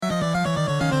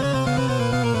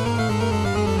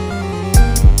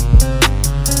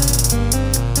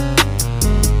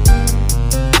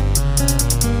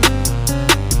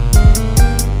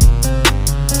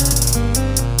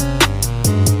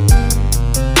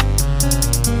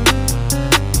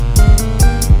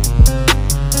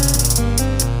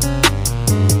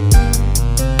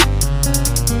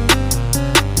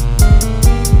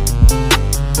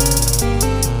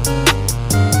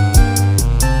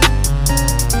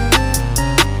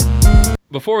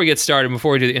before we get started,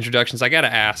 before we do the introductions, I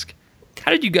gotta ask,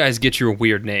 how did you guys get your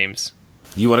weird names?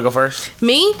 You want to go first?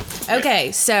 Me?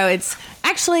 Okay, so it's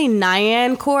actually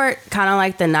Nyan Court, kind of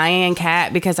like the Nyan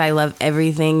cat, because I love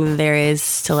everything there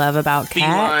is to love about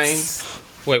cats.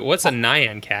 Wait, what's a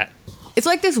Nyan cat? It's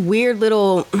like this weird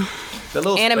little The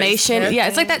little animation. Yeah,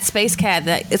 it's like that space cat.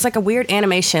 It's like a weird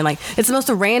animation. Like, it's the most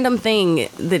random thing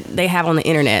that they have on the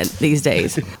internet these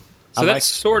days. So that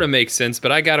sort of makes sense,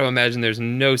 but I got to imagine there's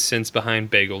no sense behind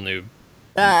Bagel Noob.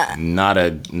 There's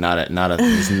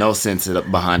no sense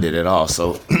behind it at all.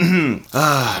 So,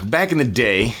 back in the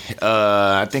day,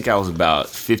 I think I was about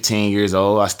 15 years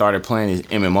old. I started playing this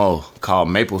MMO called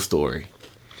Maple Story,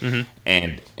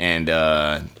 and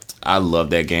I love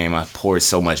that game. I poured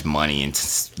so much money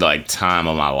and like time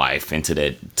of my life into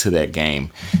that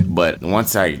game. But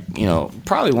once I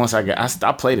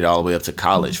played it all the way up to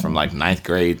college, from like 9th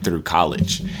grade through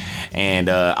college, and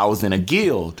I was in a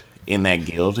guild. In that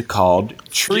guild called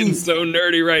Tree. Getting so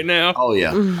nerdy right now. Oh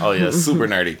yeah, super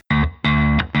nerdy.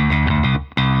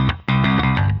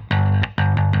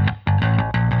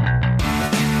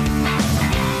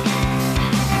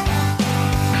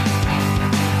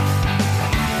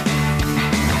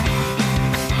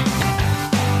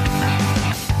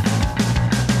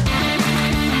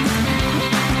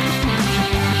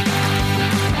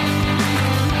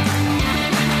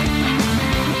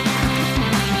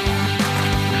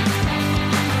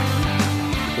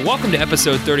 Welcome to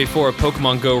episode 34 of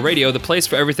Pokemon Go Radio, the place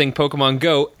for everything Pokemon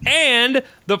Go, and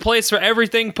the place for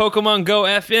everything Pokemon Go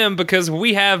FM, because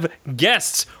we have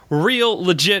guests, real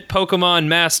legit Pokemon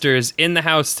masters in the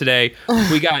house today.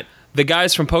 We got the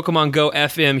guys from Pokemon Go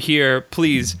FM here.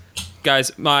 Please,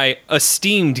 guys, my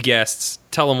esteemed guests,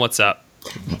 tell them what's up.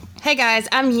 Hey guys,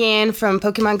 I'm Yan from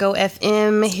Pokemon Go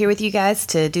FM, here with you guys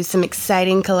to do some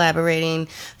exciting, collaborating,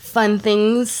 fun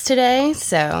things today.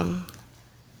 So,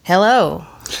 hello.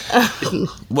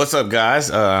 What's up, guys?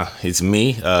 It's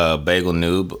me, Bagel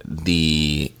Noob,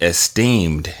 the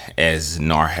esteemed, as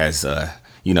Nar has,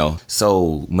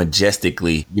 so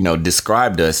majestically,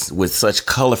 described us with such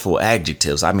colorful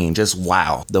adjectives. I mean, just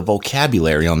wow. The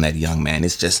vocabulary on that young man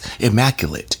is just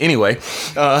immaculate. Anyway,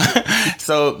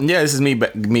 so yeah, this is me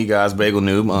guys, Bagel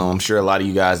Noob. I'm sure a lot of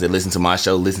you guys that listen to my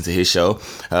show listen to his show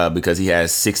because he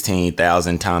has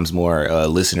 16,000 times more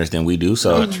listeners than we do.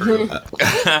 So,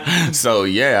 so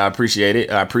yeah, I appreciate it.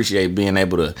 I appreciate being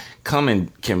able to come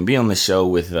and can be on the show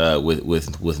with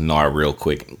Nar real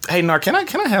quick. Hey Nar, can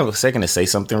I have a second to say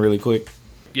something really quick?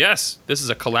 Yes, this is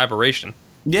a collaboration.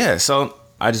 Yeah, so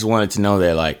I just wanted to know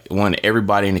that, like, I wanted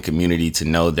everybody in the community to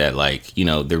know that, like,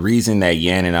 the reason that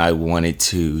Yan and I wanted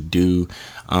to do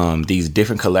these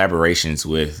different collaborations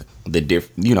with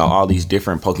all these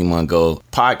different Pokemon Go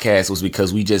podcasts was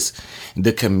because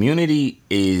the community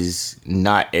is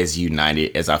not as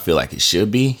united as I feel like it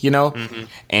should be,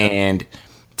 and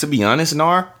to be honest,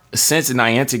 Nar, since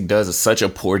Niantic does such a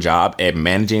poor job at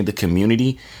managing the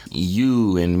community,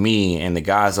 you and me and the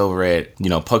guys over at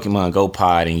Pokemon Go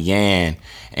Pod and Yan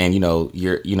and your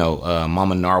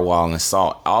Mama Narwhal and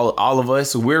Salt, all of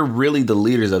us, we're really the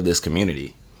leaders of this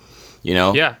community.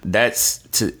 Yeah. That's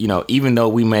even though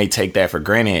we may take that for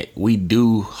granted, we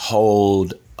do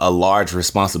hold a large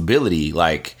responsibility,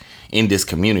 like, in this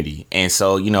community. And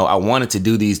so, I wanted to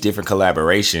do these different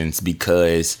collaborations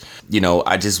because,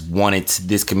 I just wanted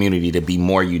this community to be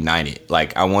more united.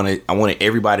 Like, I wanted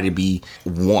everybody to be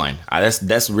one.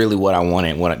 That's really what I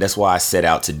wanted. That's why I set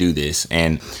out to do this.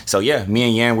 And so, yeah, me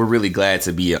and Yan, we're really glad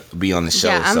to be on the show.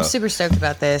 Yeah, I'm super stoked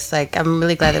about this. Like, I'm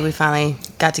really glad that we finally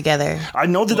got together. I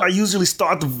know that I usually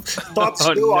start the show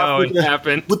off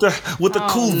with a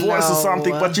cool voice or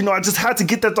something, but I just had to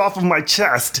get that off of my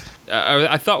chest.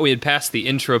 I thought we had passed the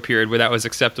intro period where that was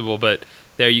acceptable, but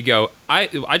there you go. I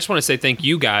just want to say thank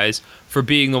you guys for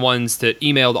being the ones that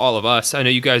emailed all of us. I know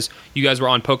you guys were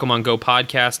on Pokemon Go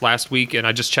podcast last week, and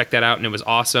I just checked that out, and it was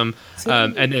awesome.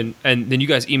 And then you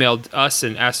guys emailed us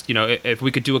and asked, if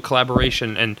we could do a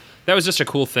collaboration, and that was just a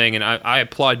cool thing. And I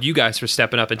applaud you guys for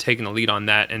stepping up and taking the lead on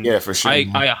that. And yeah, for sure. I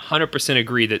 100%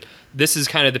 agree that this is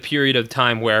kind of the period of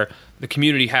time where the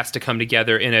community has to come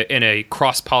together in a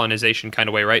cross-pollination kind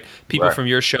of way, right? People from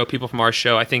your show, people from our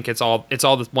show. I think it's all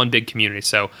this one big community.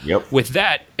 So with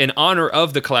that, in honor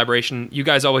of the collaboration, you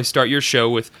guys always start your show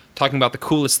with talking about the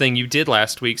coolest thing you did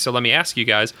last week. So let me ask you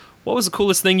guys, what was the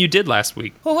coolest thing you did last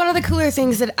week? Well, one of the cooler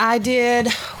things that I did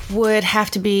would have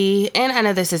to be, and I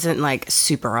know this isn't like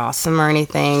super awesome or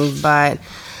anything, but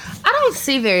I don't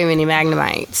see very many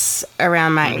magnemites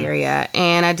around my area,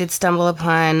 and I did stumble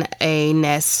upon a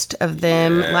nest of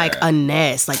them, like a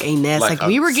nest. Like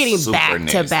we were getting back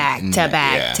to back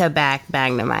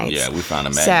magnemites. Yeah, we found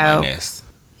a magnemite nest.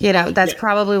 That's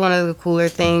probably one of the cooler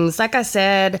things. Like I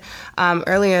said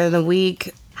earlier in the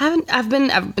week, I've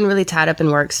been really tied up in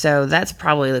work, so that's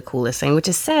probably the coolest thing, which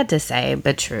is sad to say,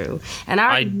 but true. And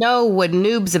I know what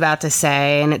Noob's about to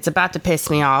say, and it's about to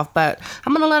piss me off, but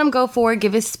I'm going to let him go for it,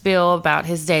 give his spiel about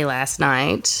his day last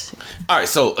night. All right,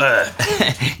 so,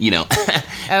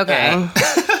 Okay.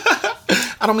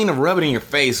 I don't mean to rub it in your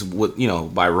face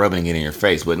by rubbing it in your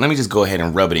face, but let me just go ahead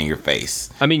and rub it in your face.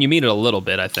 I mean, you mean it a little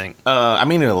bit, I think. I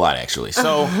mean it a lot, actually.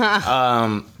 So,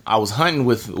 I was hunting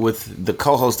with the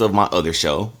co-host of my other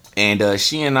show, and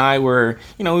she and I were,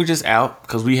 we were just out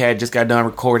because we had just got done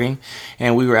recording,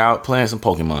 and we were out playing some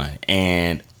Pokemon,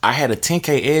 and I had a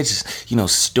 10K edge,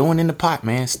 stewing in the pot,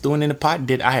 man,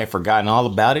 I had forgotten all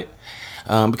about it.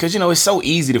 Because, it's so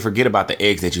easy to forget about the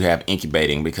eggs that you have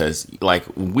incubating because,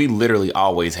 we literally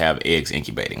always have eggs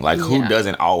incubating. Who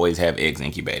doesn't always have eggs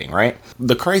incubating, right?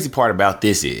 The crazy part about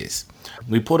this is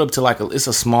we pulled up to it's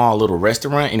a small little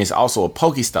restaurant, and it's also a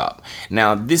Pokestop.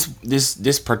 Now,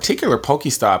 this particular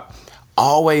Pokestop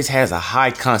always has a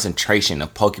high concentration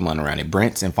of Pokemon around it.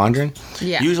 Brent's and Fondren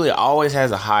usually always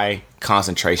has a high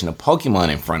concentration of Pokemon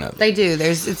in front of it. They do.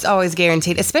 It's always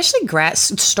guaranteed. Especially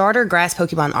starter grass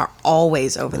Pokemon are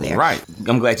always over there. Right.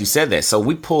 I'm glad you said that. So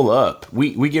we pull up.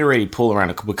 We get ready to pull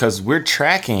around because we're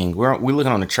tracking. We're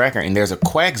looking on the tracker, and there's a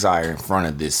Quagsire in front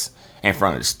of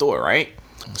the store, right?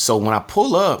 So when I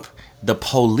pull up, the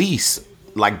police,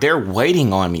 they're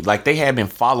waiting on me. They had been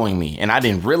following me, and I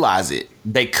didn't realize it.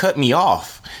 They cut me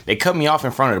off. They cut me off in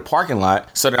front of the parking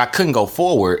lot so that I couldn't go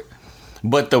forward.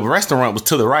 But the restaurant was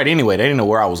to the right anyway. They didn't know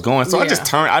where I was going. So I just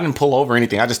turned. I didn't pull over or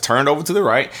anything. I just turned over to the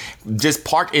right, just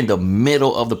parked in the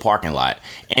middle of the parking lot,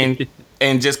 and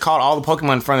just caught all the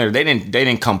Pokemon in front of there. They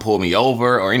didn't come pull me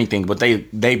over or anything, but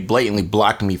they blatantly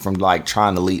blocked me from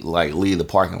trying to leave the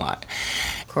parking lot.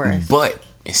 Of course. But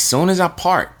as soon as I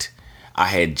parked, I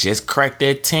had just cracked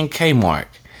that 10K mark,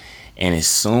 and as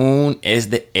soon as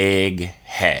the egg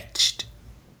hatched,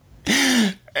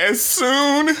 as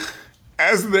soon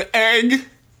as the egg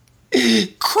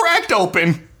cracked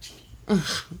open, a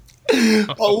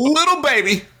little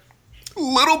baby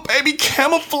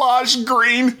camouflage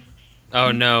green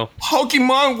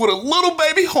Pokemon with a little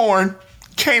baby horn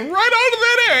came right out of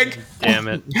that egg. Damn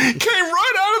it. Came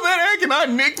right out of that egg, and I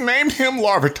nicknamed him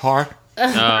Larvitar.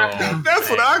 That's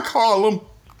what I call him.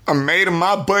 I made him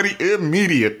my buddy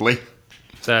immediately.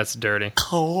 That's dirty.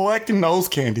 Collecting those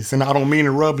candies, and I don't mean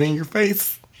to rub it in your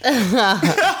face.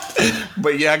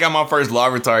 But yeah, I got my first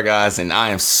Larvitar, guys, and I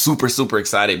am super, super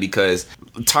excited because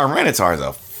Tyranitar is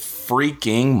a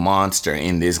freaking monster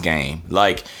in this game.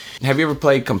 Have you ever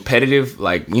played competitive,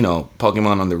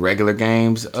 Pokemon on the regular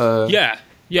games? Yeah,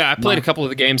 I played a couple of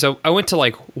the games. I went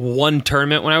to one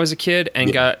tournament when I was a kid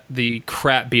and got the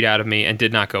crap beat out of me and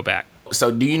did not go back. So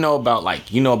do you know about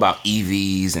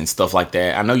EVs and stuff like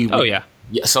that? I know you. Oh yeah.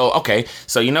 Yeah. So okay.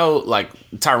 So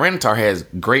Tyranitar has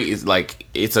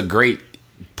it's a great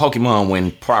Pokemon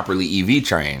when properly EV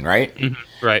trained, right?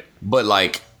 Mm-hmm. Right.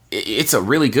 But it's a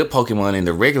really good Pokemon in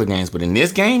the regular games, but in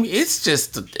this game,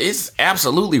 it's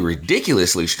absolutely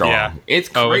ridiculously strong. Yeah. It's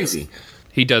crazy.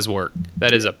 He does work.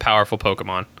 That is a powerful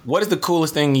Pokemon. What is the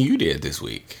coolest thing you did this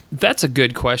week? That's a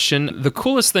good question. The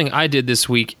coolest thing I did this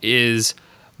week is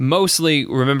mostly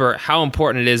remember how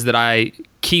important it is that I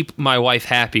keep my wife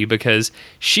happy because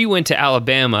she went to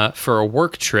Alabama for a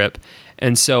work trip.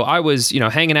 And so I was,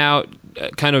 hanging out,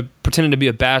 kind of pretending to be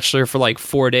a bachelor for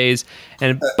 4 days.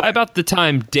 And by about the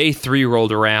time day 3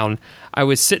 rolled around, I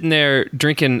was sitting there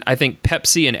drinking, I think,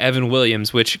 Pepsi and Evan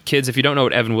Williams, which, kids, if you don't know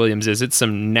what Evan Williams is, it's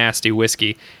some nasty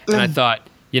whiskey. And I thought,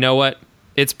 you know what?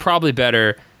 It's probably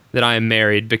better that I am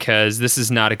married because this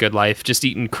is not a good life. Just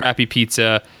eating crappy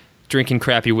pizza, drinking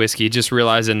crappy whiskey, just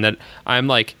realizing that I'm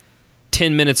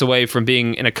 10 minutes away from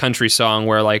being in a country song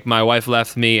where my wife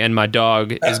left me and my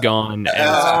dog is gone.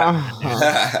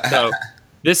 So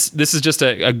this is just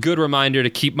a good reminder to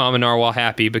keep Mama Narwhal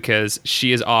happy because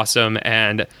she is awesome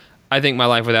and I think my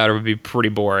life without her would be pretty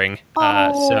boring.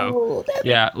 Little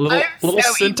so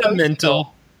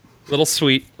sentimental, little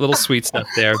sweet stuff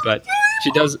there. But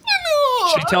she tells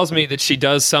me that she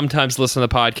does sometimes listen to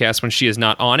the podcast when she is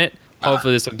not on it.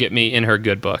 Hopefully this will get me in her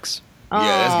good books. Yeah,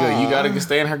 that's good. You gotta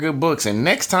stay in her good books. And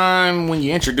next time when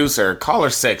you introduce her, call her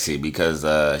sexy because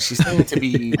she seems to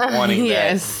be wanting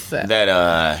that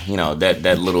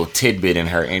little tidbit in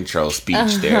her intro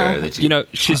speech there. That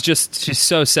she's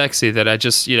so sexy that I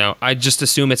just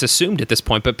assume it's assumed at this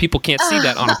point, but people can't see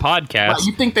that on a podcast. Well,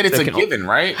 you think that it's a given,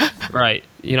 right? Right.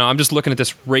 I'm just looking at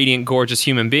this radiant, gorgeous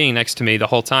human being next to me the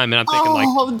whole time, and I'm thinking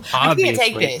I can't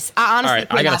take this. I honestly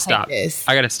I gotta stop.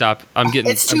 I gotta stop.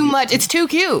 It's too much. It's too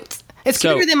cute. It's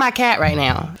cuter than my cat right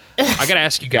now. I got to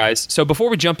ask you guys. So before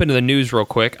we jump into the news real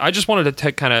quick, I just wanted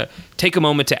to kind of take a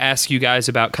moment to ask you guys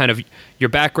about kind of your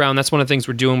background. That's one of the things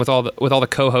we're doing with all the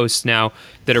co-hosts now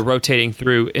that are rotating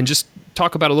through, and just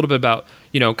talk about a little bit about,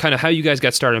 kind of how you guys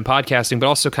got started in podcasting, but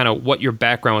also kind of what your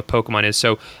background with Pokemon is.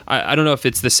 So I don't know if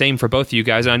it's the same for both of you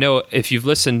guys. And I know if you've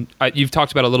listened, you've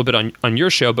talked about it a little bit on your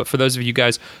show, but for those of you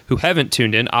guys who haven't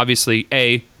tuned in, obviously,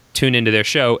 A, tune into their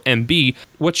show, and B,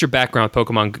 what's your background with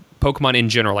Pokemon in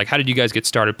general? Like, how did you guys get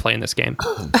started playing this game?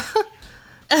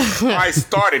 I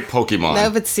started Pokemon. No,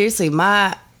 but seriously,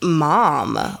 my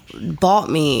mom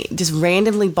just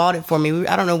randomly bought it for me.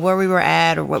 I don't know where we were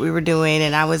at or what we were doing,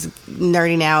 and I was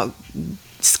nerding out,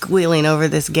 squealing over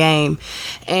this game.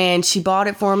 And she bought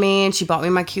it for me, and she bought me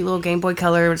my cute little Game Boy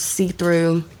Color,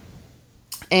 see-through.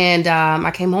 And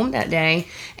I came home that day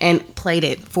and played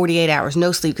it 48 hours,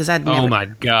 no sleep, because I'd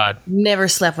never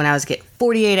slept when I was a kid.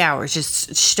 48 hours,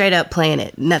 just straight up playing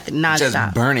it, nothing, nonstop.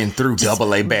 Just burning through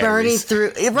AA batteries.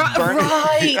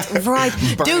 Right.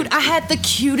 Dude, I had the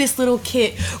cutest little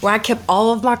kit where I kept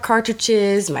all of my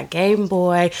cartridges, my Game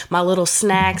Boy, my little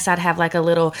snacks. I'd have like a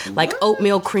little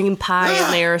oatmeal cream pie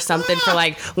in there or something for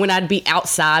like when I'd be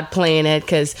outside playing it,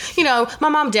 because my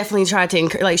mom definitely tried to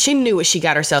encourage. She knew what she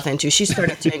got herself into. She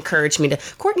started to encourage me to,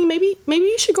 Courtney, maybe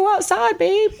you should go outside,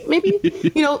 babe. Maybe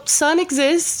sun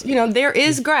exists. There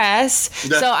is grass.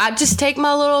 So I just take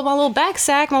my little back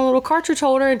sack, my little cartridge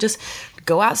holder, and just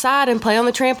go outside and play on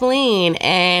the trampoline.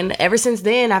 And ever since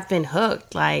then, I've been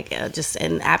hooked, just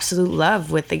in absolute love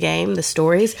with the game, the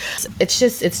stories.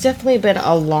 It's definitely been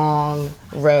a long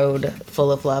road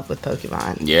full of love with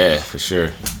Pokemon. Yeah, for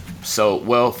sure. So,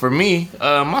 well, for me,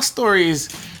 my story is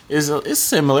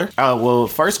similar.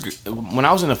 First, when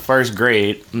I was in the first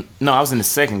grade, I was in the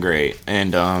second grade,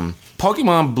 and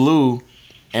Pokemon Blue,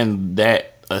 and that.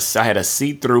 I had a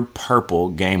see-through purple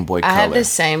Game Boy Color. I had the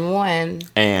same one.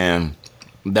 And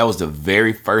that was the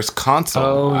very first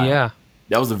console. Oh, yeah.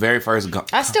 That was the very first.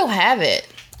 I still have it.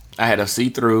 I had a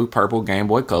see-through purple Game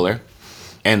Boy Color.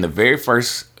 And the very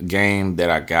first game that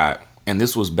I got, and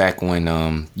this was back when,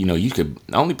 you could,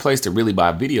 the only place to really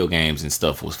buy video games and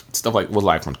stuff was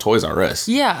like from Toys R Us.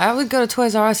 Yeah, I would go to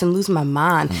Toys R Us and lose my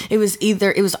mind. I was either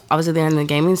in the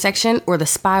gaming section or the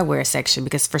spyware section,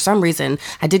 because for some reason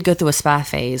I did go through a spy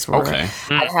phase where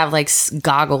I'd have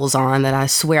goggles on that I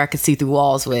swear I could see through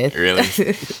walls with.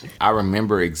 Really? I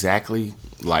remember exactly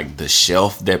the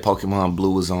shelf that Pokemon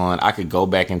Blue was on. I could go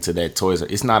back into that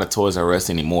it's not a Toys R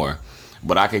Us anymore,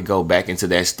 but I could go back into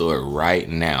that store right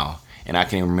now. And I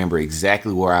can remember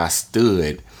exactly where I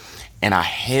stood, and I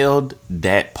held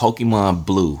that Pokemon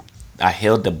Blue. I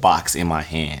held the box in my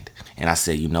hand, and I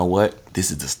said, you know what? This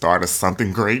is the start of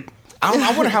something great.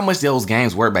 I wonder how much those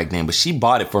games were back then, but she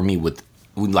bought it for me with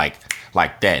like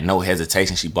that, no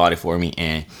hesitation. She bought it for me,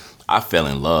 and I fell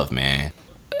in love, man.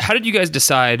 How did you guys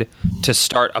decide to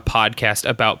start a podcast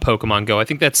about Pokemon Go? I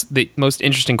think that's the most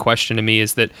interesting question to me,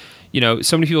 is that,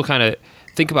 so many people kind of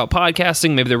think about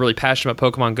podcasting, maybe they're really passionate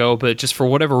about Pokemon Go, but just for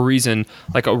whatever reason,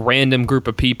 a random group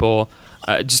of people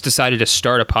just decided to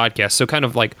start a podcast. So kind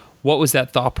of what was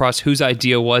that thought process? Whose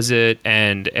idea was it?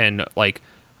 And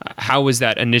how was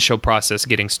that initial process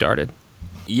getting started?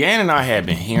 Yan and I had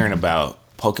been hearing about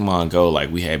Pokemon Go,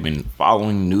 we had been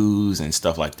following news and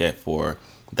stuff like that for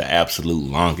the absolute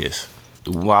longest.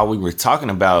 While we were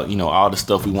talking about, all the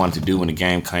stuff we wanted to do when the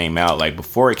game came out,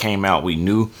 before it came out, we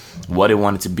knew what it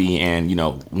wanted to be. And,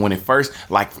 when it first,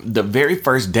 the very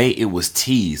first day it was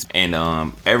teased.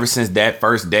 And ever since that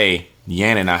first day,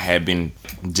 Yan and I had been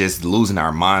just losing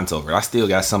our minds over it. I still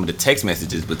got some of the text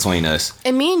messages between us.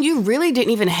 And me and you really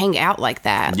didn't even hang out like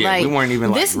that. Yeah, we weren't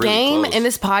even this really game close. And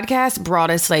this podcast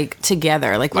brought us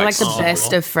together. We're the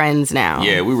best of friends now.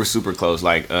 Yeah, we were super close.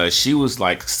 She was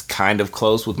kind of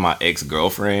close with my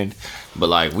ex-girlfriend,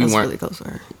 but we weren't really close with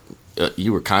her.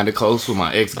 You were kind of close with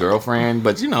my ex-girlfriend,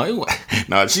 but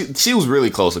she was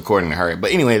really close according to her.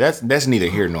 But anyway, that's neither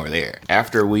here nor there.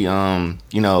 After we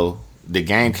the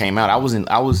game came out,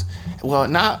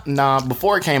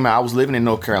 before it came out, I was living in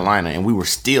North Carolina, and we were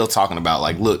still talking about,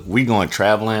 like, look, we going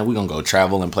traveling. We're going to go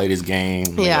travel and play this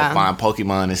game. Yeah. Find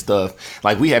Pokemon and stuff.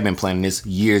 Like, we have been planning this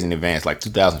years in advance, like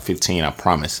 2015, I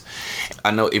promise.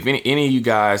 I know if any of you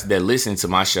guys that listen to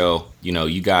my show, you know,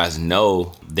 you guys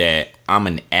know that I'm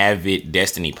an avid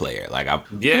Destiny player. Like,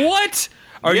 What?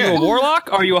 Are you a warlock?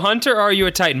 Are you a hunter? Or are you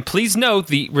a titan? Please note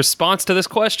the response to this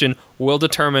question will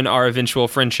determine our eventual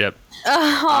friendship.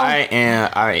 I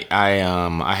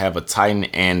have a titan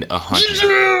and a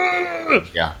hunter.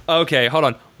 Yeah. Okay, hold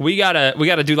on. We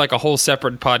gotta do like a whole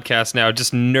separate podcast now,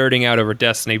 just nerding out over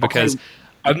Destiny, because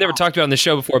I've never talked about it on the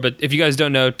show before, but if you guys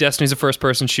don't know, Destiny's a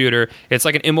first-person shooter. It's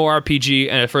like an MMORPG,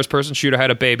 and a first-person shooter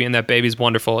had a baby, and that baby's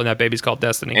wonderful, and that baby's called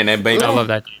Destiny. And that baby, I love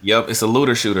that. Yep, it's a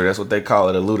looter shooter. That's what they call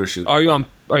it, a looter shooter. Are you on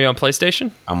PlayStation?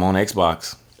 I'm on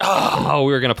Xbox. Oh,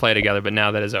 we were gonna play together, but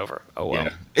now that is over. Oh well.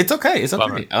 Yeah. It's okay. It's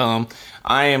okay. Bummer.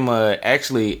 I am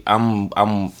actually I'm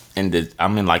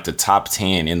in like the top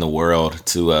 10 in the world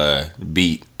to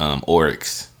beat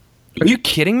Oryx. Are you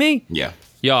kidding me? Yeah.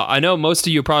 Yeah, I know most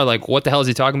of you are probably like, what the hell is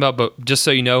he talking about? But just so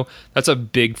you know, that's a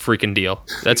big freaking deal.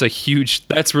 That's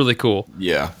really cool.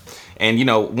 Yeah. And, you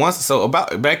know, back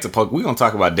to Pokemon, we're going to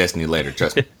talk about Destiny later,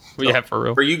 trust me. Yeah, for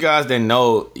real. For you guys that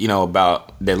know, you know,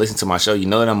 that listen to my show, you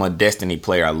know that I'm a Destiny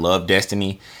player. I love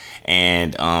Destiny.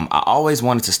 And I always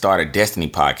wanted to start a Destiny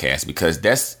podcast because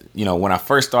that's, you know, when I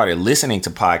first started listening to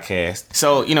podcasts.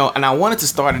 So, you know, and I wanted to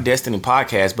start a Destiny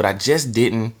podcast, but I just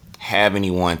didn't have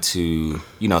anyone to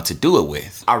do it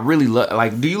with. I really love,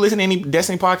 like, do you listen to any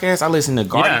Destiny podcasts? I listen to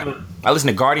Guardian. Yeah. I listen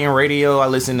to Guardian Radio. I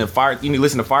listen to Fire. You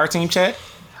listen to Fire Team Chat?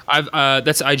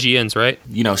 That's IGN's, right?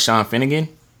 You know Sean Finnegan?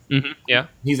 Mm-hmm. Yeah.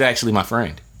 He's actually my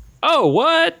friend. Oh,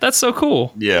 what? That's so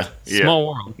cool. Yeah. Small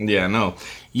world. Yeah, no.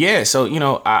 Yeah, so, you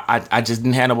know, I just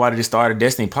didn't have nobody to start a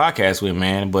Destiny podcast with,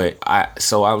 man. But I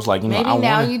was like, you know, maybe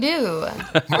now you do.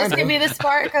 This could be the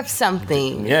spark of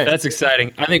something. Yeah. That's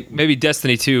exciting. I think maybe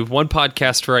Destiny 2, one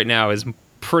podcast right now is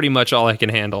pretty much all I can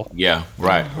handle. Yeah,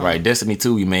 right. Destiny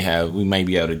 2, we may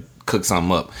be able to cook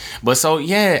something up. But so,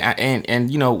 yeah,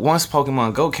 and you know, once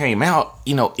Pokemon Go came out,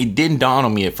 you know, it didn't dawn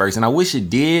on me at first, and I wish it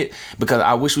did, because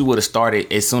I wish we would have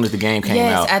started as soon as the game came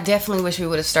out. Yes, I definitely wish we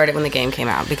would have started when the game came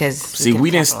out, because we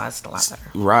didn't capitalized a lot better.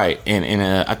 Right, and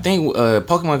I think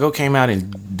Pokemon Go came out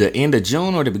in the end of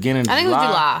June or the beginning of July. I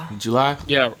think it was July.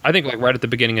 Yeah, I think like right at the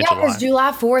beginning of July. Yeah, because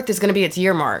July 4th is going to be its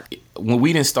year mark. When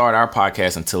we didn't start our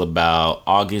podcast until about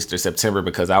August or September,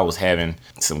 because I was having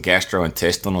some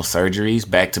gastrointestinal surgeries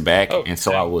back to back, and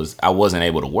so I wasn't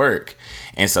able to work.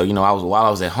 And so, you know, while I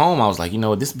was at home, I was like, you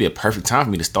know, this would be a perfect time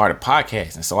for me to start a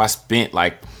podcast. And so I spent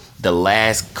like the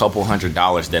last couple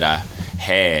 $100 that I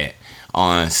had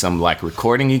on some like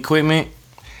recording equipment.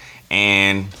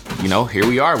 And, you know, here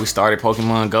we are. We started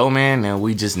Pokemon Go, man, and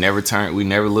we just never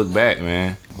looked back,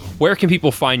 man. Where can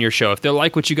people find your show? If they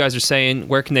like what you guys are saying,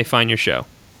 where can they find your show?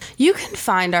 You can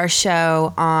find our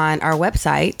show on our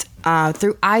website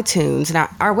through iTunes. Now,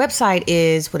 our website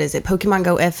is, Pokemon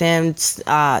Go FM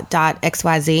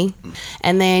 .xyz.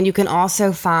 And then you can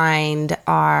also find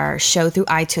our show through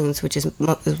iTunes, which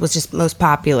is most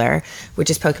popular, which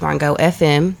is Pokemon Go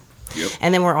FM. Yep.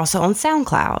 And then we're also on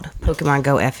SoundCloud, Pokemon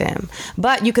Go FM.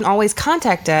 But you can always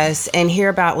contact us and hear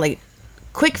about like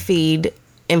quick feed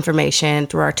information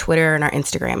through our Twitter and our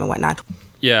Instagram and whatnot.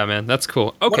 Yeah, man, that's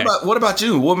cool. Okay. What about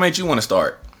you? What made you want to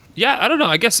start? Yeah, I don't know.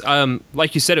 I guess,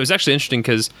 like you said, it was actually interesting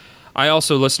because I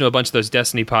also listen to a bunch of those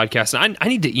Destiny podcasts, and I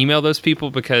need to email those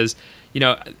people because, you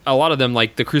know, a lot of them,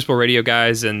 like the Crucible Radio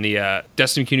guys and the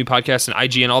Destiny Community Podcast and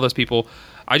IG and all those people,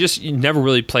 I just never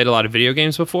really played a lot of video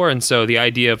games before, and so the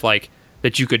idea of like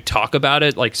that you could talk about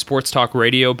it, like sports talk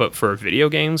radio, but for video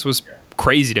games was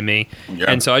crazy to me. Yeah.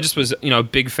 And so I just was, you know, a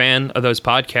big fan of those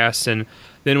podcasts. And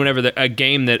then whenever a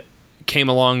game that came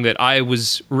along that I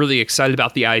was really excited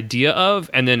about the idea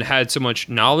of, and then had so much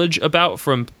knowledge about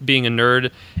from being a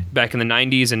nerd back in the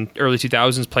 90s and early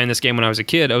 2000s playing this game when I was a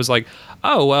kid, I was like,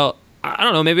 oh, well, I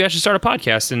don't know, maybe I should start a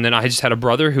podcast. And then I just had a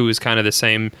brother who was kind of the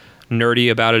same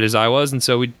nerdy about it as I was. And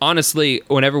so we honestly,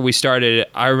 whenever we started,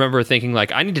 I remember thinking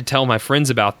like, I need to tell my friends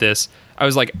about this. I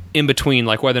was like in between,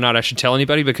 like whether or not I should tell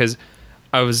anybody, because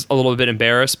I was a little bit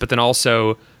embarrassed, but then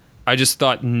also I just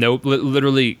thought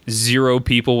literally zero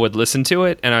people would listen to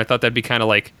it, and I thought that'd be kind of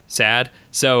like sad.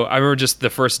 So I remember just the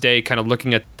first day kind of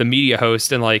looking at the media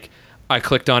host, and like I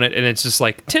clicked on it and it's just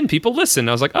like 10 people listen.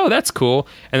 I was like, oh, that's cool.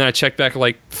 And then I checked back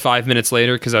like 5 minutes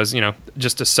later because I was, you know,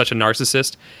 just such a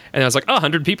narcissist. And I was like, oh,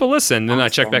 100 people listen. And then I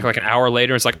checked back like an hour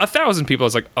later. And it's like 1,000 people. I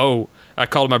was like, oh, I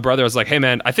called my brother. I was like, hey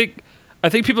man, I think I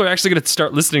think people are actually going to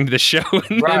start listening to this show,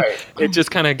 and then it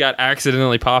just kind of got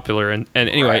accidentally popular. And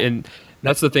anyway, and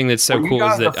that's the thing that's so cool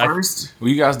is that were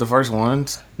you guys the first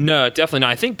ones? No, definitely not.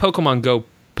 I think Pokemon Go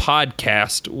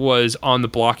podcast was on the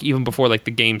block even before like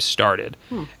the game started,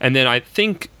 and then I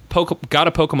think Got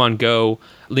a Pokemon Go.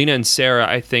 Lena and Sarah,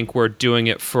 I think, were doing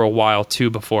it for a while too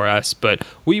before us, but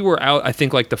we were out. I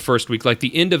think like the first week, like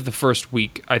the end of the first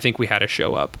week, I think we had a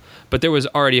show up. But there was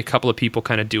already a couple of people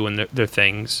kind of doing their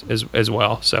things as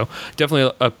well. So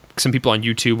definitely some people on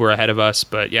YouTube were ahead of us.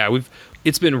 But yeah,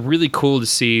 it's been really cool to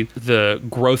see the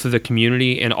growth of the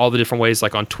community in all the different ways,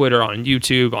 like on Twitter, on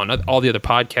YouTube, on all the other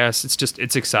podcasts.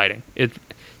 It's exciting.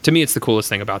 To me, it's the coolest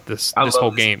thing about this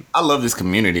whole game. I love this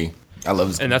community. I love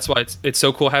this. And that's why it's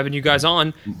so cool having you guys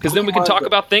on, because then we can talk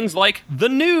about things like the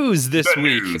news this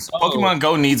week. Pokemon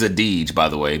Go needs a Deej, by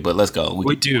the way, but let's go.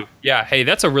 We do. Yeah. Hey,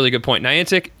 that's a really good point.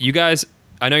 Niantic, you guys,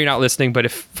 I know you're not listening, but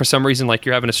if for some reason like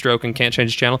you're having a stroke and can't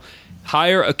change the channel,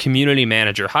 hire a community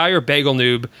manager. Hire Bagel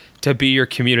Noob to be your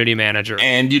community manager.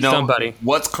 And somebody.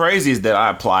 What's crazy is that I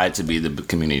applied to be the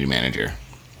community manager.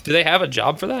 Do they have a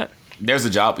job for that? There's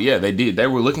a job. Yeah, they did. They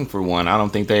were looking for one. I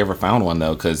don't think they ever found one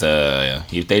though, because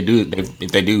if they do,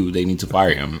 they need to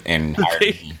fire him and hire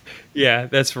me. Yeah,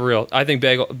 that's for real. I think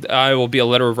I will be a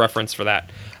letter of reference for that.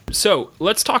 So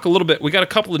let's talk a little bit. We got a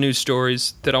couple of news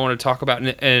stories that I want to talk about,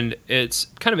 and it's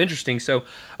kind of interesting. So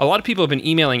a lot of people have been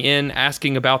emailing in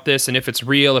asking about this and if it's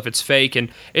real, if it's fake, and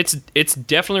it's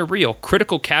definitely real.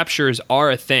 Critical captures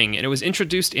are a thing, and it was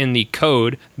introduced in the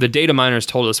code. The data miners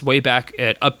told us way back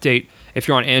at update. If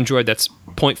you're on Android, that's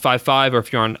 0.55, or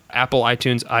if you're on Apple,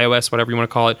 iTunes, iOS, whatever you want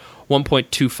to call it,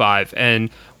 1.25. And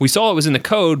we saw it was in the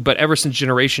code, but ever since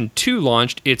Generation 2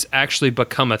 launched, it's actually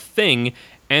become a thing,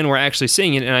 and we're actually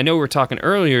seeing it. And I know we were talking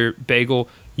earlier, Bagel,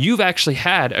 you've actually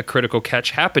had a critical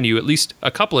catch happen to you at least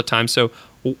a couple of times. So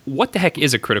what the heck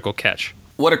is a critical catch?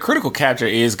 What a critical capture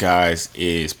is, guys,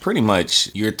 is pretty much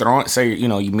you're throwing, say,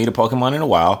 you meet a Pokemon in a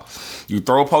wild, you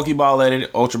throw a Pokeball at it,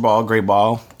 Ultra Ball, Great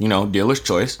Ball, dealer's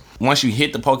choice. Once you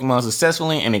hit the Pokemon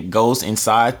successfully and it goes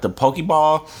inside the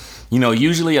Pokeball,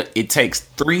 usually it takes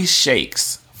 3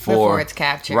 shakes before it's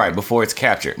captured. Right, before it's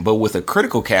captured. But with a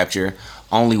critical capture,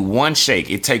 only 1 shake.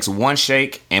 It takes 1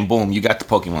 shake and boom, you got the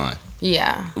Pokemon.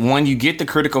 Yeah. When you get the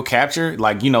critical capture,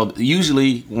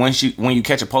 usually when you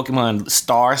catch a Pokemon,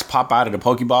 stars pop out of the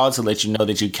Pokeball to let you know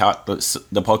that you caught the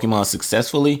Pokemon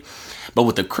successfully. But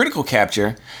with the critical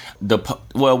capture,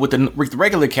 with the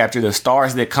regular capture, the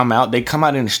stars that come out, they come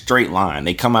out in a straight line.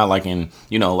 They come out like in,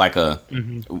 like a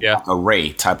like a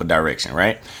ray type of direction,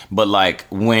 right? But like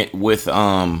with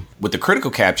the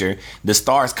critical capture, the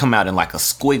stars come out in like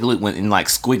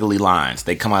squiggly lines.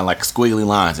 They come out like squiggly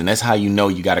lines, and that's how you know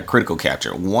you got a critical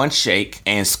capture. 1 shake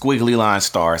and squiggly line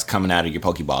stars coming out of your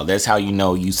Pokeball. That's how you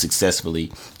know you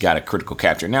successfully got a critical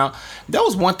capture. Now, that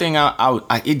was one thing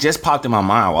it just popped in my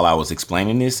mind while I was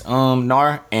explaining this,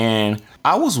 Nar, and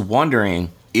I was wondering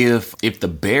if the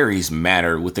berries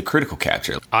matter with the critical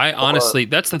capture. I honestly,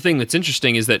 that's the thing that's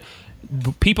interesting is that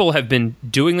people have been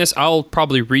doing this. I'll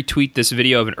probably retweet this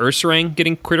video of an Ursaring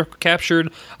getting critical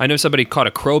captured. I know somebody caught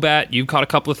a Crobat. You caught a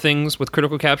couple of things with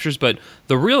critical captures, but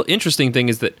the real interesting thing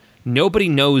is that nobody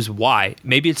knows why.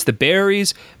 Maybe it's the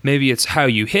berries, maybe it's how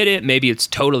you hit it, maybe it's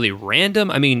totally random.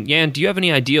 I mean, Yan, do you have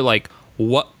any idea like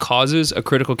what causes a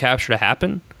critical capture to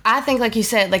happen? I think, like you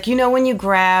said, when you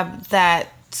grab that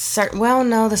the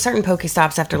certain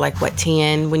Pokestops after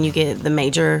 10 when you get the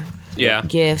major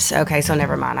gifts. Okay, so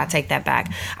never mind. I take that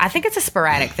back. I think it's a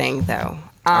sporadic thing, though.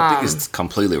 I think it's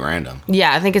completely random.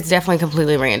 Yeah, I think it's definitely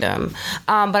completely random.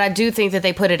 But I do think that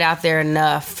they put it out there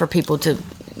enough for people to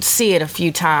see it a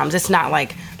few times. It's not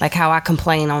like how I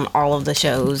complain on all of the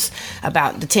shows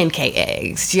about the 10K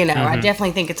eggs. I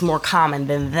definitely think it's more common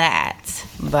than that.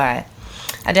 But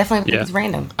I definitely think it's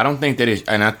random. I don't think that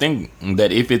and I think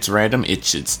that if it's random, it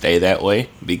should stay that way,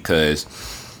 because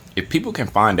if people can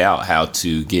find out how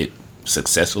to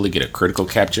successfully get a critical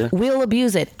capture, we'll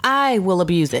abuse it. I will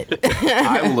abuse it.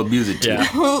 I will abuse it too. Yeah.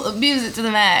 We'll abuse it to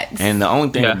the max. And the only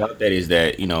thing about that is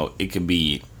that it could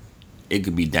be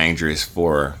dangerous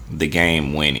for the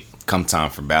game when it comes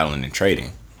time for battling and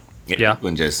trading. You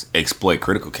can just exploit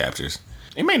critical captures.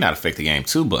 It may not affect the game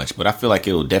too much, but I feel like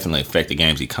it will definitely affect the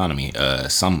game's economy,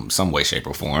 some way, shape,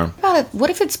 or form. What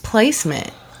if it's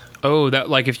placement? Oh, that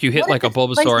if you hit a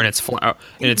Bulbasaur and it's flower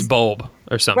and it's bulb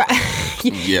or something. Right.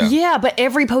 Yeah, but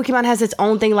every Pokemon has its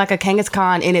own thing, like a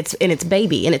Kangaskhan and its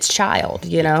baby and its child.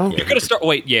 You're gonna start.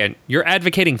 Wait, you're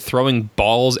advocating throwing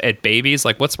balls at babies?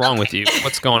 What's wrong with you?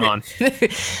 What's going on?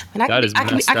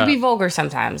 I can be vulgar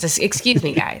sometimes. Excuse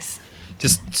me, guys.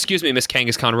 Just excuse me, Miss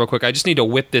Kangaskhan, real quick. I just need to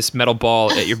whip this metal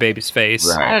ball at your baby's face.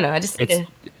 Right. I don't know. I just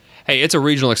Hey, it's a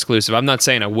regional exclusive. I'm not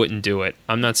saying I wouldn't do it.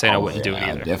 I wouldn't do it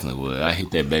either. I definitely would. I hit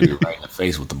that baby right in the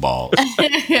face with the ball.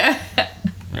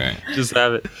 Right. Just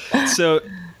have it.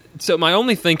 So my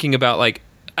only thinking about, like,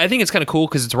 I think it's kind of cool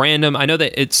because it's random. I know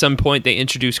that at some point they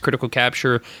introduced critical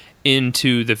capture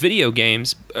into the video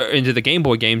games, into the Game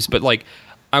Boy games, but like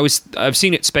I've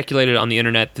seen it speculated on the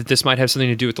internet that this might have something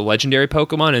to do with the legendary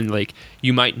Pokemon, and like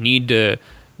you might need to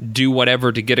do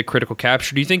whatever to get a critical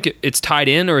capture. Do you think it's tied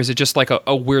in, or is it just like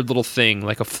a weird little thing,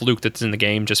 like a fluke that's in the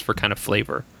game just for kind of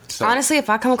flavor? So, honestly, if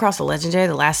I come across a legendary,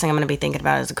 the last thing I'm going to be thinking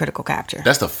about is a critical capture.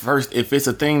 That's the first. If it's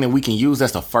a thing that we can use,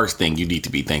 that's the first thing you need to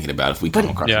be thinking about. If we come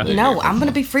across, a legendary. No, I'm going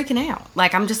to be freaking out.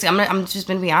 Like I'm just going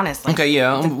to be honest. Like, okay,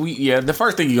 yeah, the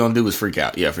first thing you're gonna do is freak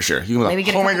out. Yeah, for sure. You maybe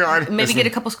like, get my god, maybe get a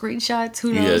couple screenshots.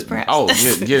 Who knows? Perhaps. Oh,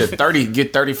 get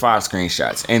 35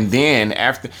 screenshots, and then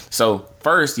after, so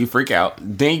first you freak out,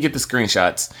 then you get the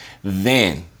screenshots,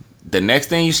 then the next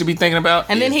thing you should be thinking about,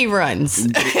 and then he runs.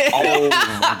 Oh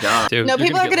my god! Dude, no,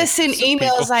 people are gonna send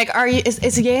emails like, "Are you?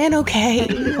 Is Yan okay?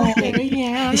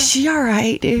 Yeah. Is she all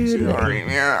right, dude?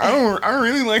 Yeah, I don't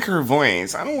really like her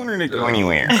voice. I don't want her to go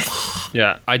anywhere.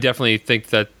 Yeah, I definitely think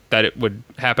that it would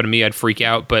happen to me. I'd freak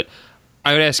out. But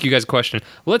I would ask you guys a question.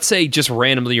 Let's say just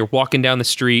randomly you're walking down the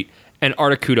street and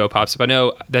Articuno pops up. I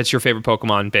know that's your favorite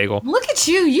Pokemon, Bagel. Look at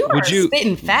you. You are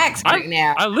spitting facts right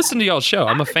now. I listen to y'all's show.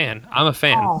 I'm a fan.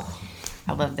 Oh,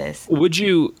 I love this. Would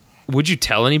you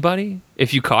tell anybody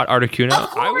if you caught Articuno? Of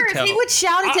course, he would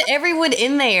shout it to everyone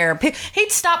in there.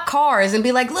 He'd stop cars and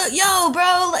be like, "Look, yo,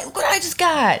 bro, like what I just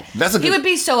got." He would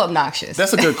be so obnoxious.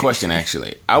 That's a good question,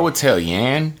 actually. I would tell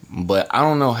Yan, but I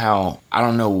don't know how. I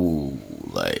don't know,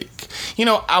 like,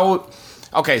 I would.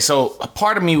 Okay, so a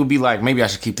part of me would be like, maybe I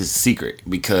should keep this a secret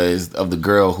because of the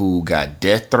girl who got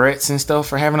death threats and stuff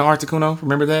for having an Articuno.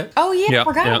 Remember that? Oh yeah, I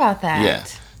forgot about that. Yeah.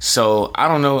 So I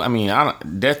don't know. I mean,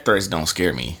 death threats don't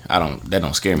scare me. That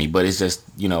don't scare me. But it's just,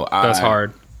 that's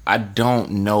hard. I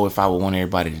don't know if I would want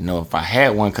everybody to know if I had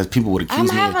one because people would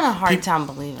accuse me. I'm having a hard time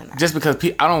believing that. Just because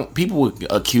people would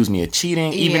accuse me of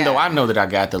cheating, even though I know that I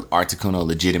got the Articuno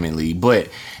legitimately. But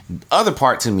other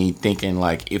part to me thinking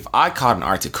like, if I caught an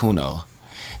Articuno,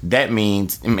 that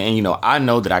means, man, I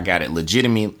know that I got it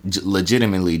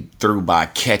legitimately through by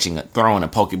throwing a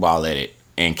Pokeball at it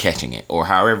and catching it, or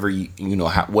however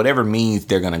whatever means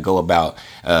they're gonna go about,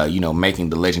 making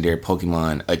the legendary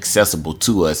Pokemon accessible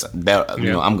to us. That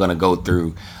I'm gonna go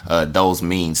through those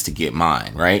means to get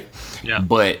mine, right? Yeah.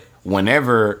 But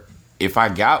if I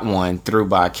got one through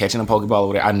by catching a Pokeball or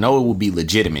whatever, I know it will be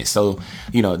legitimate. So,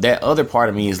 that other part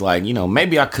of me is like,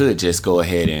 maybe I could just go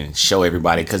ahead and show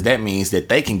everybody because that means that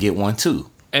they can get one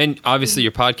too. And obviously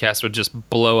your podcast would just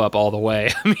blow up all the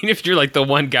way. I mean, if you're like the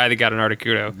one guy that got an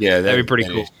Articuno, that'd be pretty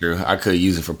cool. True. I could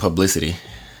use it for publicity.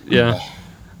 Yeah.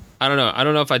 I don't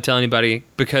know if I'd tell anybody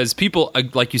because people,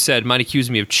 like you said, might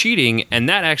accuse me of cheating, and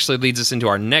that actually leads us into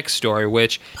our next story,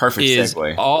 which perfect is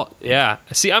segue.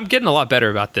 See, I'm getting a lot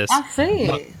better about this. I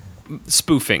see.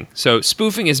 Spoofing. So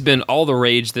spoofing has been all the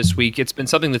rage this week. It's been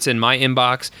something that's in my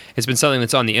inbox. It's been something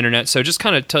that's on the internet. So just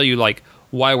kind of tell you like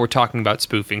why we're talking about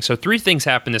spoofing. So 3 things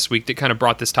happened this week that kind of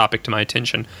brought this topic to my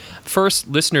attention. First,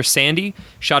 listener Sandy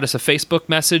shot us a Facebook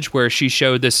message where she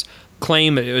showed this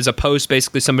claim. It was a post,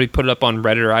 basically somebody put it up on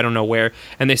Reddit or I don't know where,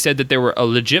 and they said that they were a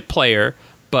legit player,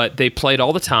 but they played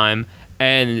all the time,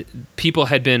 and people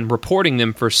had been reporting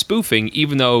them for spoofing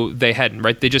even though they hadn't,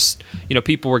 right? They just,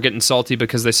 people were getting salty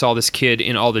because they saw this kid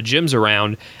in all the gyms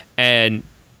around, and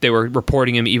they were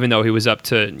reporting him even though he was up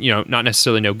to, not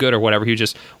necessarily no good or whatever. He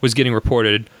just was getting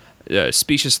reported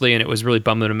speciously, and it was really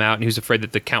bumming him out, and he was afraid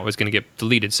that the account was going to get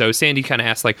deleted. So Sandy kind of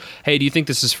asked like, hey, do you think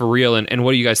this is for real, and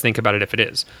what do you guys think about it if it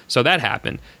is? So that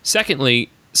happened.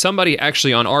 Secondly, somebody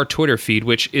actually on our Twitter feed,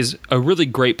 which is a really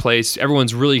great place,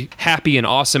 everyone's really happy and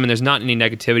awesome and there's not any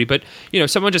negativity, but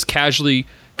someone just casually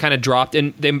kind of dropped,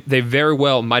 and they very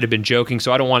well might have been joking,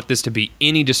 so I don't want this to be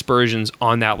any dispersions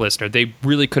on that listener. They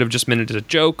really could have just meant it as a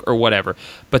joke or whatever,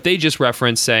 but they just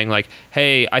referenced saying like,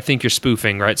 hey, I think you're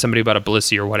spoofing, right? Somebody about a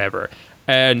Blissey or whatever.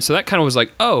 And so that kind of was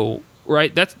like, oh,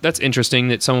 right, that's interesting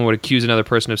that someone would accuse another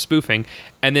person of spoofing.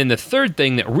 And then the third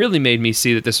thing that really made me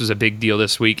see that this was a big deal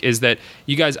this week is that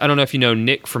you guys, I don't know if you know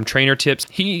Nick from Trainer Tips,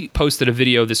 he posted a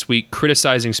video this week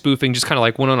criticizing spoofing, just kind of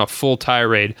like went on a full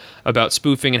tirade about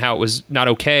spoofing and how it was not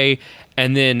okay.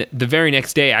 And then the very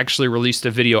next day actually released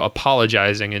a video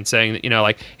apologizing and saying that,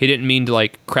 like he didn't mean to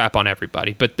like crap on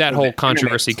everybody. But that whole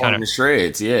controversy kind of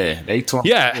shreds. Yeah. They tore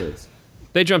shreds.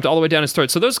 They jumped all the way down his throat.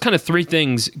 So those kind of three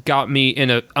things got me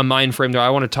in a mind frame that I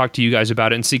want to talk to you guys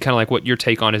about it and see kind of like what your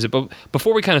take on is it. But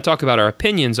before we kind of talk about our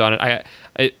opinions on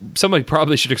it, somebody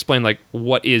probably should explain like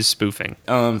what is spoofing.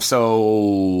 So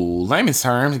layman's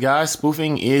terms, guys,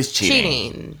 spoofing is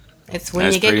cheating. It's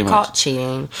when you get caught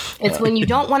cheating. It's when you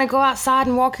don't want to go outside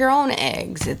and walk your own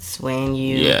eggs. It's when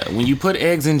you when you put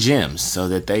eggs in gyms so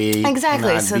that they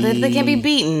that they can be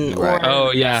beaten. Right.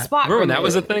 Remember when that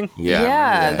was a thing?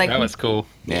 Yeah, that was cool.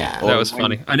 Yeah, that was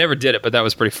funny. I never did it, but that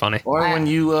was pretty funny. Or when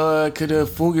you could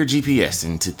fool your GPS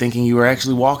into thinking you were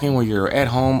actually walking when you're at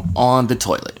home on the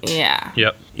toilet. Yeah.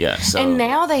 Yep. Yeah. So and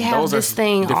now they have this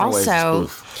thing also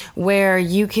where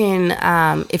you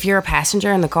can, if you're a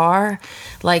passenger in the car,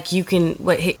 like you can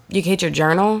hit your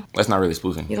journal. That's not really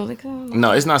spoofing. You don't think so?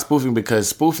 No, it's not spoofing because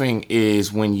spoofing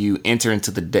is when you enter into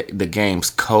the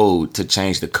game's code to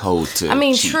change the code to. I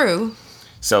mean, cheat. true.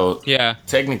 So yeah,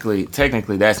 technically,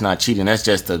 that's not cheating. That's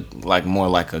just more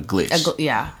like a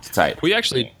glitch. Type. We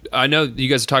actually, I know you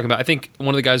guys are talking about. I think one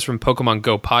of the guys from Pokemon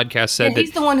Go podcast said that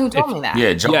he's the one who told me that.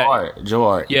 Yeah,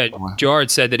 Joard. Yeah, Joard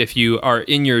said that if you are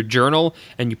in your journal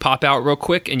and you pop out real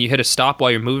quick and you hit a stop while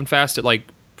you're moving fast, it like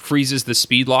freezes the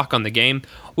speed lock on the game.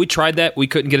 We tried that. We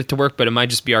couldn't get it to work, but it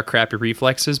might just be our crappy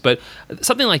reflexes. But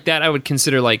something like that, I would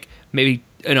consider like maybe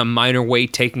in a minor way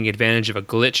taking advantage of a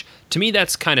glitch. To me,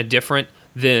 that's kind of different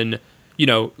than, you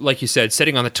know, like you said,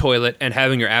 sitting on the toilet and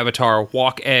having your avatar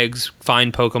walk eggs,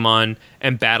 find Pokemon,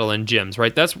 and battle in gyms,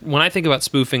 right? That's when I think about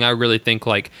spoofing, I really think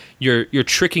like you're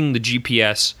tricking the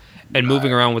GPS and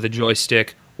moving around with a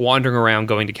joystick, wandering around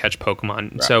going to catch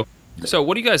Pokemon. Right. So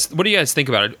what do you guys think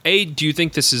about it? Do you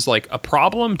think this is like a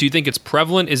problem? Do you think it's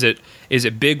prevalent? Is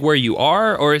it big where you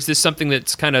are, or is this something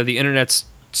that's kind of the internet's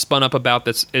spun up about?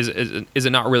 Is it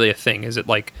not really a thing? Is it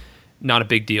like not a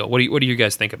big deal? What do you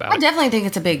guys think about it? I definitely think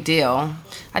it's a big deal.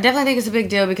 I definitely think it's a big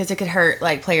deal because it could hurt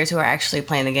like players who are actually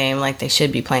playing the game like they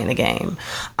should be playing the game.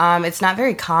 It's not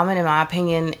very common, in my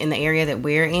opinion, in the area that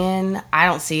we're in. I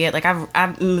don't see it. Like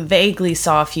I vaguely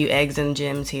saw a few eggs in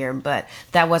gyms here, but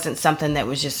that wasn't something that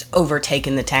was just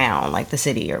overtaking the town, like the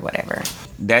city or whatever.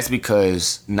 That's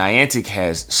because Niantic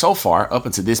has, so far, up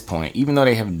until this point, even though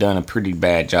they have done a pretty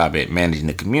bad job at managing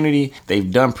the community,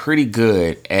 they've done pretty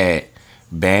good at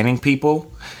banning people.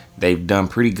 They've done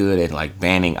pretty good at like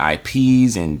banning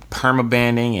IPs and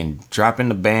permabanning and dropping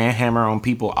the ban hammer on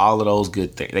people. All of those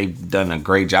good things. They've done a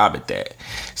great job at that.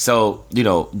 So, you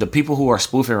know, the people who are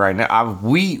spoofing right now,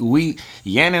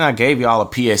 Yan and I gave y'all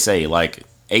a PSA like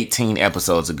 18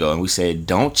 episodes ago, and we said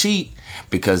don't cheat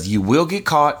because you will get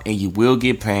caught and you will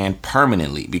get banned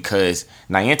permanently, because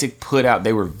Niantic put out,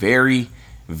 they were very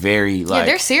like,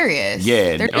 they're serious.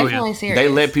 Yeah, they're definitely serious. They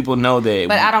let people know that.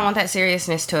 But I don't want that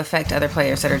seriousness to affect other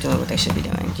players that are doing what they should be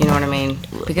doing. You know what I mean?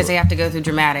 Because they have to go through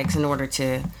dramatics in order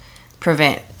to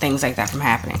prevent things like that from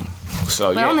happening.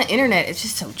 So, but on the internet, it's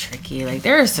just so tricky. Like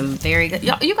there are some very good.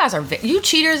 You guys are you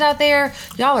cheaters out there.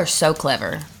 Y'all are so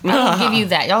clever. I will give you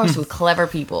that. Y'all are some clever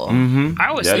people. Mm-hmm. I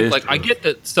always think like true. I get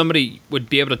that somebody would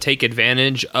be able to take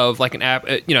advantage of like an app.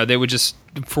 You know, they would just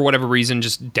for whatever reason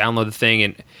just download the thing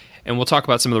and we'll talk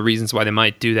about some of the reasons why they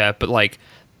might do that. But like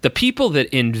the people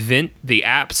that invent the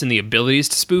apps and the abilities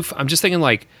to spoof, I'm just thinking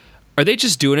like, are they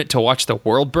just doing it to watch the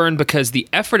world burn? Because the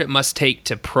effort it must take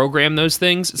to program those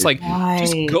things, it's like,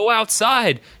 just go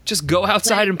outside. Just go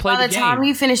outside and play the game. By the time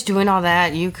you finish doing all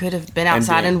that, you could have been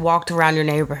outside and walked around your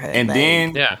neighborhood. And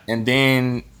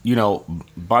then, you know,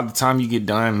 by the time you get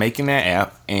done making that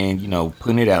app and, you know,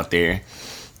 putting it out there,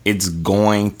 it's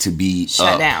going to be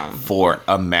shut down for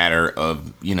a matter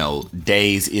of, you know,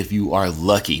 days if you are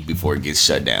lucky before it gets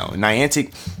shut down.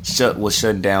 Niantic was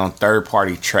shutting down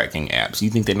third-party tracking apps.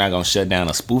 You think they're not going to shut down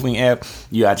a spoofing app?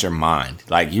 You out your mind.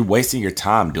 Like, you're wasting your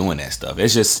time doing that stuff.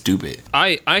 It's just stupid.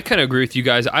 I kind of agree with you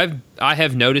guys. I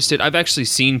have noticed it. I've actually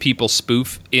seen people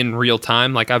spoof in real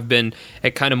time. Like, I've been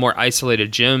at kind of more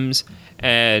isolated gyms,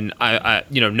 and I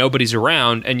you know, nobody's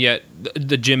around, and yet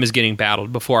the gym is getting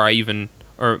battled before I even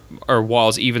or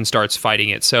Walls even starts fighting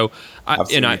it. So I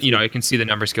can see the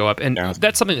numbers go up, and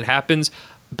that's something that happens.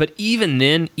 But even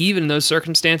then, even in those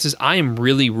circumstances, I am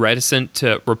really reticent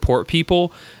to report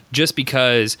people, just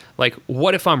because, like,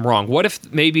 what if I'm wrong? What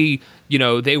if maybe, you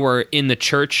know, they were in the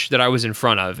church that I was in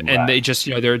front of, and they just,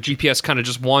 you know, their GPS kind of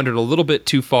just wandered a little bit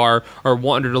too far or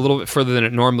wandered a little bit further than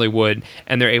it normally would,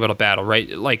 and they're able to battle, right?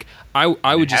 Like,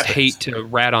 I would just hate to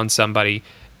rat on somebody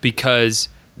because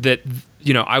that,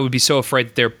 you know, I would be so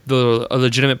afraid that they're a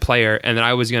legitimate player and that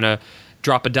I was going to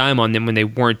drop a dime on them when they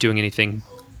weren't doing anything.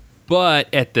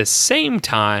 But at the same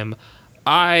time,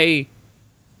 I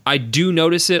I do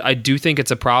notice it. I do think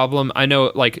it's a problem. I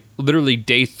know, like, literally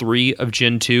day 3 of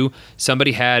Gen 2,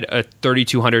 somebody had a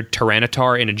 3200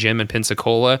 Tyranitar in a gym in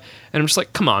Pensacola, and I'm just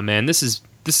like, come on, man, this is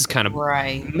kind of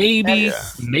right.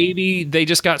 Maybe they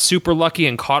just got super lucky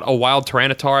and caught a wild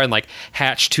Tyranitar and like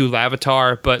hatched 2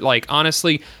 Lavatar. But like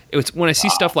honestly, it's when I see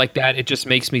stuff like that, it just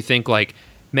makes me think like,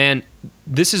 man,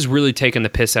 this is really taking the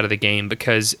piss out of the game,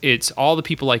 because it's all the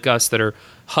people like us that are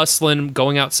hustling,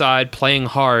 going outside, playing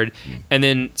hard, and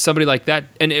then somebody like that.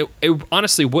 And it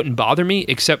honestly wouldn't bother me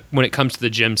except when it comes to the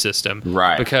gym system,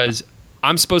 right? Because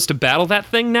I'm supposed to battle that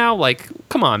thing now? Like,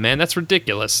 come on, man, that's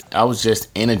ridiculous. I was just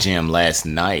in a gym last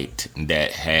night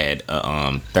that had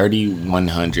a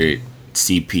 3100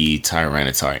 CP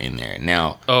Tyranitar in there.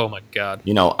 Now, oh my god,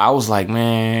 I was like,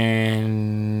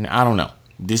 man, I don't know.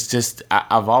 This just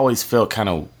I've always felt kind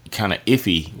of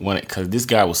iffy because this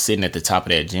guy was sitting at the top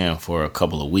of that gym for a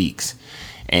couple of weeks,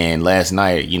 and last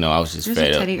night, I was just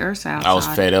fed up. Teddy Ursa outside. I was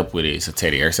fed up with it. It's a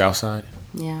Teddy Ursa outside.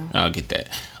 Yeah, I'll get that.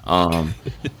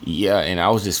 Yeah, and I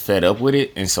was just fed up with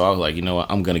it, and so I was like, you know what,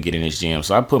 I'm gonna get in this gym.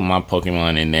 So I put my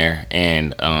Pokemon in there,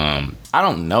 and I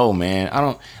don't know, man.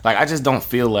 I just don't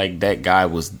feel like that guy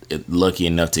was lucky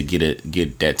enough to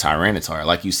get that Tyranitar,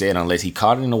 like you said, unless he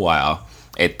caught it in the wild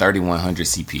at 3100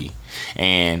 CP.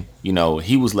 And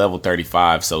he was level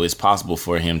 35, so it's possible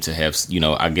for him to have,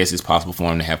 I guess it's possible for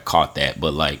him to have caught that,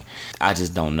 but like I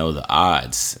just don't know the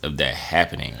odds of that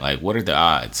happening. Like, what are the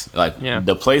odds? Like,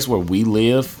 the place where we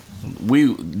live,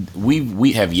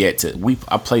 we have yet to we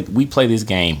play this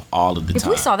game all of the time. If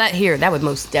we saw that here, that would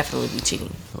most definitely be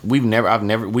cheating. We've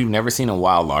never seen a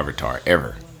wild Larvitar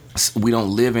ever. We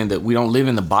don't live in the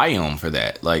biome for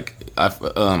that. Like,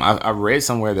 I read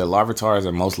somewhere that Larvitars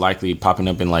are most likely popping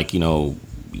up in like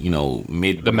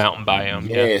mid the mountain biome,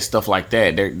 yeah, stuff like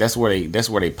that. That's where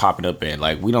they popping up at.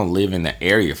 Like, we don't live in the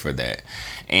area for that.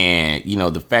 And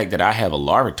the fact that I have a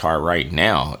Larvitar right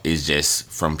now is just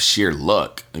from sheer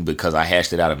luck, because I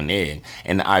hatched it out of an egg.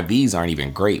 And the IVs aren't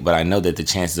even great, but I know that the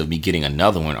chances of me getting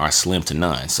another one are slim to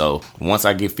none. So once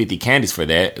I get 50 candies for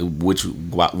that, which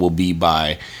will be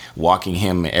by walking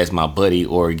him as my buddy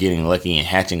or getting lucky and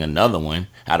hatching another one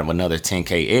out of another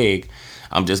 10K egg,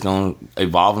 I'm just going to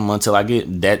evolve him until I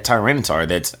get that Tyranitar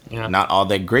that's not all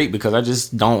that great, because I'm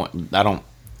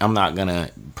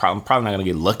probably not gonna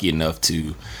get lucky enough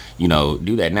to,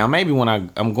 do that. Now, maybe when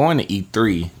I'm going to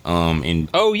E3,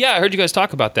 oh yeah, I heard you guys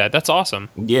talk about that. That's awesome.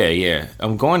 Yeah,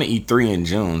 I'm going to E3 in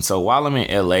June. So while I'm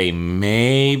in LA,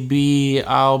 maybe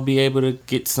I'll be able to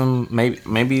get some.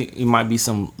 Maybe it might be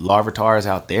some Larvitars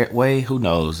out there. Wait, who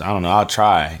knows? I don't know. I'll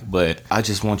try, but I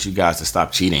just want you guys to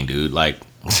stop cheating, dude. Like.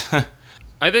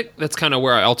 I think that's kind of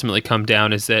where I ultimately come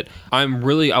down, is that I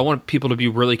want people to be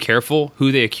really careful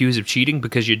who they accuse of cheating,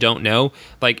 because you don't know.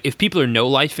 Like, if people are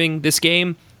no-lifing this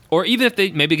game, or even if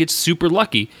they maybe get super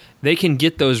lucky, they can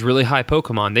get those really high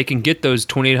Pokemon. They can get those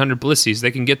 2800 Blissies. They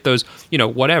can get those,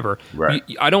 whatever. Right.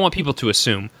 I don't want people to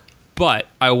assume. But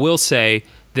I will say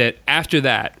that after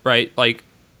that, right, like,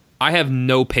 I have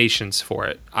no patience for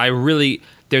it.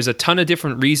 There's a ton of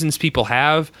different reasons people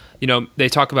have. They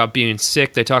talk about being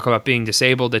sick, they talk about being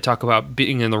disabled, they talk about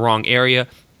being in the wrong area,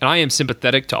 and I am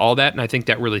sympathetic to all that, and I think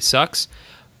that really sucks.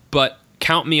 But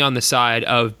count me on the side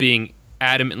of being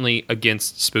adamantly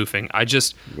against spoofing.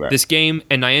 This game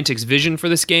and Niantic's vision for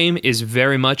this game is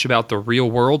very much about the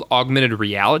real world, augmented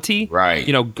reality. Right.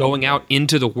 Going out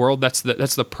into the world. That's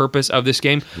the purpose of this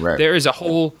game. Right. There is a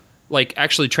whole,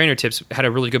 actually, Trainer Tips had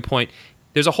a really good point.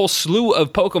 There's a whole slew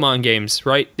of Pokemon games,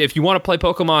 right? If you want to play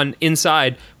Pokemon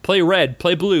inside, play Red,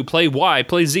 play Blue, play Y,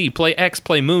 play Z, play X,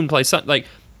 play Moon, play Sun. Like,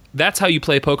 that's how you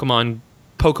play Pokemon.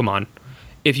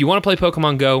 If you want to play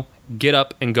Pokemon Go, get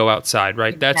up and go outside,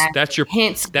 right? Exactly.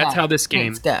 That's how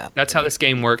this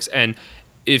game works. And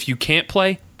if you can't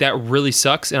play, that really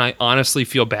sucks, and I honestly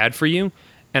feel bad for you.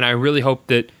 And I really hope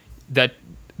that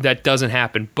doesn't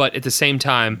happen. But at the same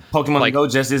time, Pokemon Go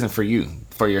just isn't for you.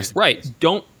 For your right.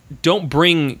 Don't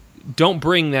bring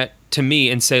that to me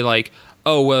and say like,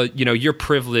 oh, well, you're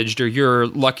privileged or you're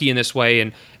lucky in this way.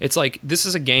 And it's like, this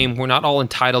is a game. We're not all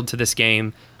entitled to this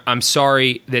game. I'm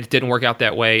sorry that it didn't work out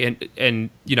that way. And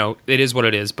it is what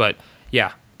it is. But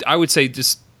yeah, I would say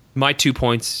just my 2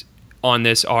 points on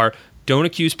this are, don't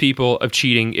accuse people of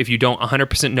cheating if you don't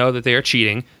 100% know that they are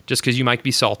cheating, just because you might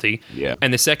be salty. Yeah.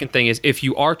 And the second thing is, if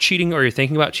you are cheating or you're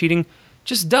thinking about cheating,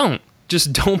 just don't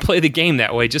play the game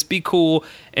that way. Just be cool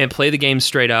and play the game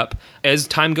straight up. As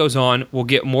time goes on, we'll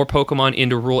get more Pokemon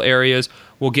into rural areas.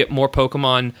 We'll get more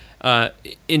Pokemon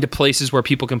into places where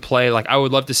people can play. Like, I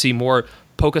would love to see more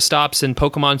Pokestops and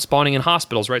Pokemon spawning in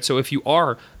hospitals, right? So if you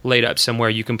are laid up somewhere,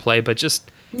 you can play. But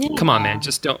come on, man,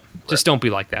 just don't be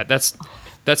like that.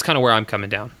 that's kind of where I'm coming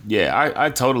down. Yeah, I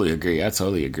totally agree.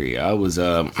 I was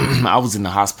I was in the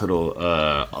hospital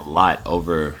a lot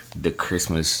over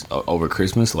Christmas,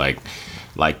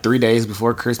 like 3 days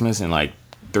before Christmas and like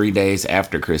 3 days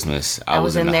after Christmas. I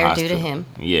was in there hospital. due to him.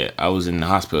 Yeah, I was in the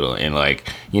hospital, and like,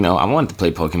 I wanted to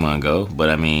play Pokemon Go, but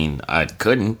I mean, I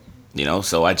couldn't,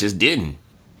 so I just didn't.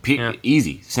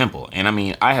 Easy, simple. And I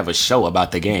mean, I have a show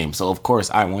about the game, so of course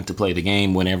I want to play the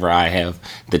game whenever I have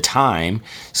the time.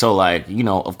 So like,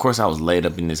 of course I was laid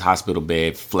up in this hospital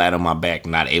bed, flat on my back,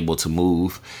 not able to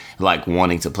move, like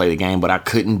wanting to play the game, but I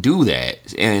couldn't do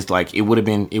that. And it's like, it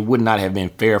would not have been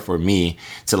fair for me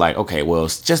to like, okay, well,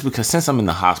 just because since I'm in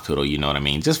the hospital, you know what I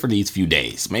mean, just for these few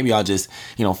days, maybe I'll just,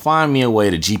 find me a way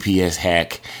to GPS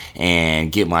hack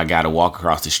and get my guy to walk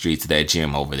across the street to that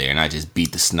gym over there, and I just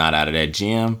beat the snot out of that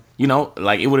gym.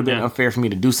 Like, it would have been unfair for me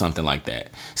to do something like that.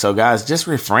 So guys, just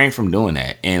refrain from doing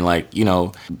that. And like,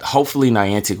 hopefully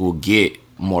Niantic will get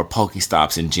more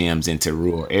Pokestops and gyms into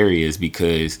rural areas,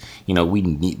 because we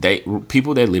need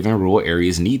people that live in rural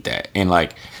areas need that. And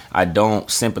like, I don't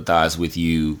sympathize with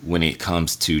you when it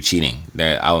comes to cheating,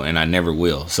 and I never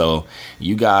will. So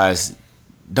you guys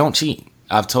don't cheat.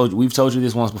 We've told you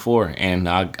this once before, and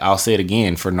I'll say it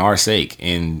again for NAR's sake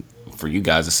and for you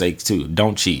guys' sake too.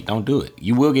 Don't cheat. Don't do it.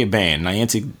 You will get banned.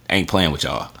 Niantic ain't playing with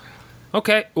y'all.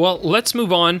 Okay, well, let's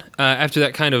move on. After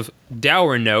that kind of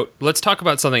dour note, let's talk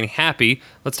about something happy.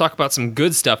 Let's talk about some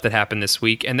good stuff that happened this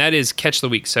week, and that is Catch the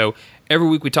Week. So every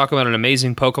week we talk about an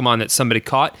amazing Pokemon that somebody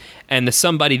caught, and the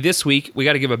somebody this week, we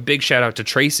got to give a big shout out to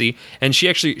Tracy, and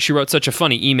she wrote such a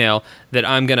funny email that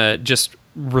I'm going to just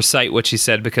recite what she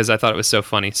said because I thought it was so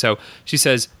funny. So she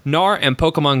says, NAR and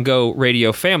Pokemon Go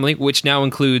radio family, which now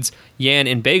includes Yan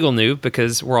and Bagel Noob,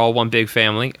 because we're all one big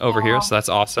family over here, so that's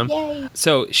awesome. Yay.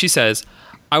 So she says,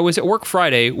 I was at work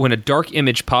Friday when a dark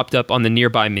image popped up on the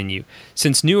nearby menu.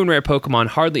 Since new and rare Pokemon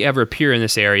hardly ever appear in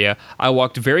this area, I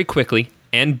walked very quickly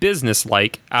and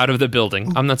business-like out of the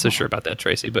building. I'm not so sure about that,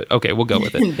 Tracy, but okay, we'll go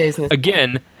with it.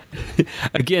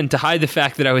 Again, to hide the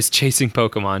fact that I was chasing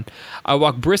Pokemon, I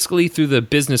walked briskly through the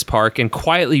business park and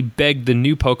quietly begged the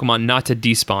new Pokemon not to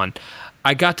despawn.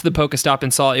 I got to the Pokestop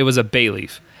and saw it was a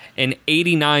Bayleaf. An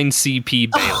 89 CP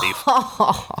Bayleaf.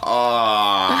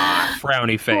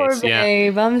 Frowny face. Poor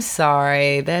babe, yeah. I'm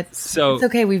sorry. It's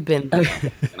okay. We've been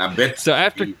there. So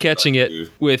after catching it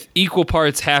with equal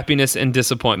parts happiness and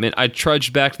disappointment, I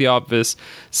trudged back to the office.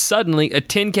 Suddenly, a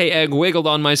 10K egg wiggled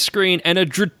on my screen, and a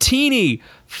Dratini.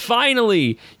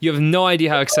 Finally! You have no idea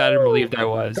how excited and relieved I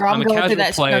was. Girl, I'm going through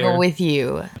that struggle with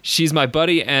you. She's my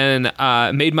buddy, and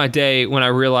made my day when I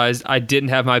realized I didn't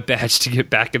have my badge to get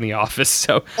back in the office.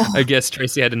 So I guess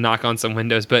Tracy had to knock on some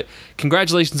windows. But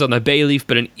congratulations on the Bayleaf,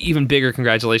 but an even bigger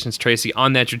congratulations, Tracy,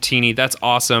 on that Dratini. That's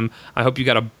awesome. I hope you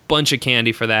got a bunch of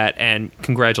candy for that, and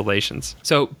congratulations.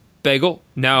 So, Bagel,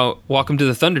 now welcome to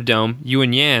the Thunderdome. You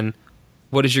and Yan,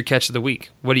 what is your catch of the week?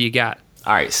 What do you got?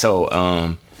 All right, so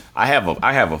I have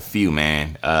a few,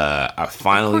 man.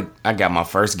 I got my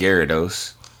first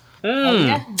Gyarados. Oh,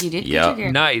 yeah, you did.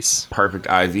 Yep. Nice. Perfect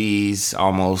IVs,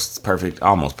 almost perfect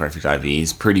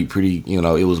IVs. Pretty,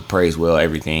 it was praised well,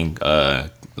 everything.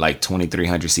 Like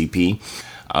 2300 CP.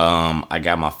 I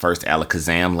got my first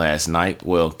Alakazam last night.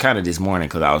 Well, kind of this morning,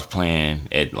 because I was playing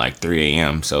at like 3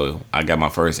 a.m. So I got my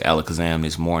first Alakazam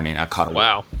this morning. I caught it.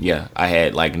 Wow. Yeah, I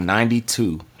had like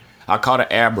 92. I caught an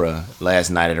Abra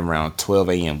last night at around 12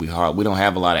 a.m. We don't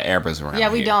have a lot of Abras around.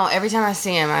 Yeah, we here. don't. Every time I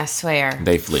see them, I swear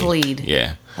they flee.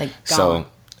 Yeah. Like gone. So.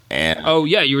 And oh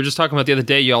yeah, you were just talking about the other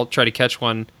day. Y'all tried to catch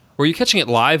one. Were you catching it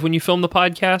live when you filmed the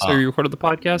podcast, or you recorded the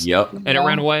podcast? Yep. And it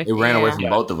ran away. It ran away from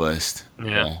both of us.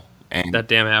 Yeah. And that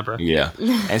damn Abra. Yeah.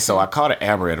 And so I caught an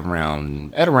Abra at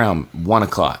around 1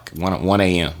 o'clock, 1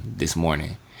 a.m. this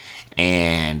morning.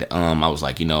 And I was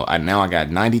like, I got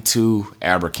 92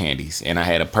 Abra candies, and I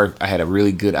had a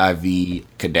really good IV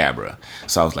Kadabra.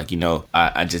 So I was like,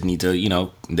 I just need to,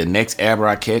 the next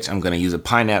Abra I catch, I'm gonna use a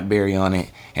pineapple berry on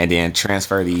it, and then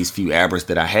transfer these few Abras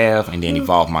that I have, and then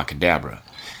evolve my Kadabra.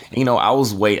 I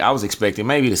was expecting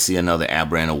maybe to see another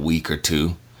Abra in a week or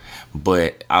two,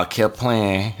 but I kept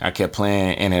playing,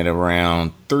 and at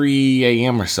around 3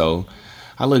 a.m. or so,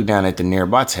 I looked down at the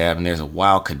nearby tab, and there's a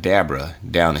wild Kadabra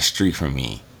down the street from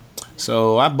me.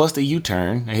 So I bust a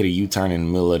U-turn. I hit a U-turn in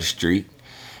the middle of the street,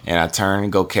 and I turned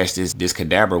and go catch this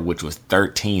Kadabra, which was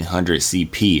 1300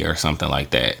 CP or something like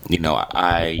that.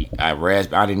 I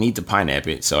didn't need to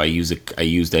pineapple it, so I used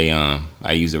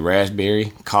a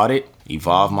raspberry, caught it,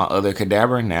 evolved my other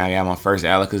Kadabra. Now I got my first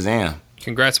Alakazam.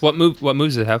 Congrats! What moves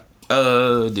does it have?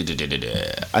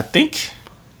 I think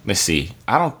Let's see.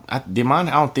 Did mine.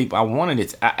 I don't think I wanted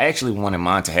it. I actually wanted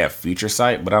mine to have future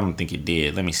sight, but I don't think it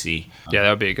did. Let me see. Yeah,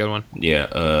 that would be a good one. Yeah.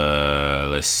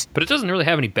 Let's. But it doesn't really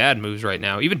have any bad moves right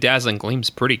now. Even Dazzling Gleam's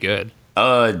pretty good.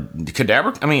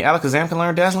 Alakazam can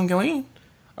learn Dazzling Gleam.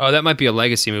 Oh, that might be a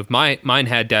legacy move. Mine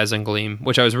had Dazzling Gleam,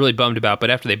 which I was really bummed about. But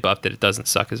after they buffed it, it doesn't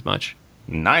suck as much.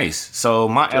 Nice. So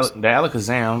the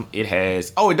Alakazam,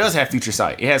 it does have future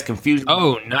sight. It has confusion.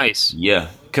 Oh, nice. Yeah.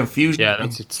 Confusion. Yeah,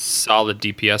 that's solid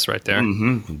DPS right there.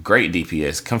 Mm-hmm. Great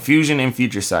DPS. Confusion and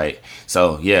future sight.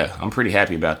 So yeah, I'm pretty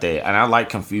happy about that. And I like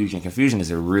confusion. Confusion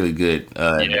is a really good,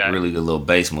 really good little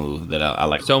base move that I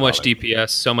like. So much DPS,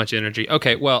 so much energy.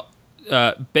 Okay, well,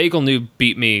 Bagel Noob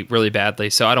beat me really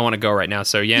badly, so I don't want to go right now.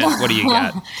 So yeah, what do you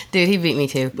got? Dude, he beat me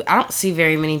too. I don't see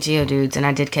very many Geodudes, and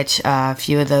I did catch a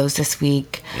few of those this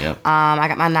week. Yep. I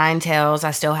got my Ninetales.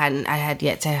 I had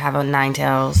yet to have a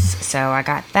Ninetales, so I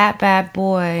got that bad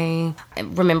boy.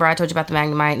 Remember I told you about the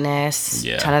Magnemite nest?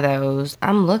 Yeah. Ton of those.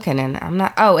 I'm looking, and I'm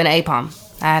not. Oh, and Apom.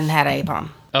 I hadn't had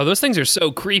Apom. Oh, those things are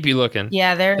so creepy looking.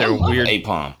 Yeah, they're weird.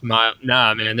 Apom.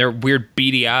 Nah, man, they're weird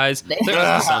beady eyes.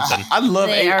 They're something. I love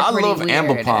weird.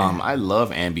 Ambipom. I love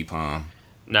Ambipom.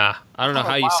 Nah, I don't know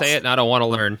how you say it, and I don't want to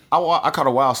learn. I caught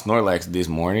a wild Snorlax this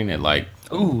morning at like.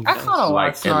 Ooh, I caught a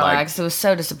wild Snorlax. It was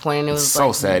so disappointing. It was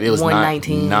so sad. It was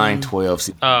 119.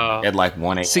 9:12 at like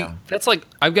 1 a.m. See, that's like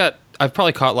I've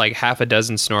probably caught like half a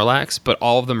dozen Snorlax, but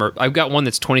all of them are. I've got one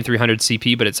that's 2300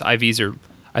 CP, but its IVs are,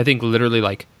 I think, literally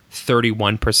like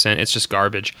 31%. It's just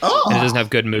garbage, and it doesn't have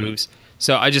good moves.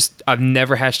 So I've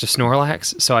never hatched a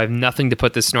Snorlax, so I have nothing to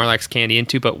put this Snorlax candy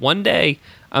into. But one day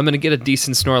I'm gonna get a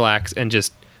decent Snorlax and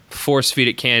just force feed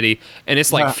it candy, and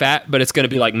it's like fat, but it's gonna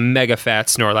be like mega fat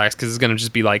Snorlax because it's gonna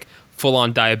just be like full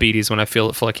on diabetes when I fill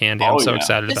it full of candy. I'm so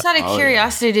excited Just about it. out of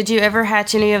curiosity, did you ever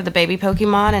hatch any of the baby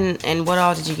Pokemon, and what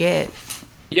all did you get?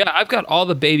 Yeah, I've got all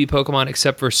the baby Pokemon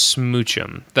except for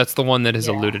Smoochum. That's the one that has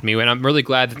eluded me, and I'm really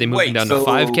glad that they moved him down to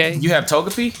 5K. You have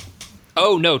Togepi?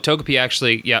 Oh, no, Togepi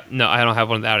actually, no, I don't have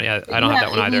one of that. Yeah, I don't have that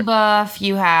one either. Buff,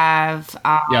 you have...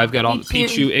 yeah, I've got all the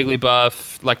Pichu,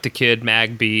 Igglybuff, Electakid,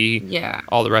 Magby,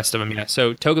 all the rest of them, yeah.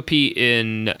 So Togepi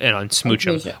on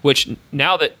Smoochum, which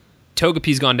now that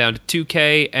Togepi's gone down to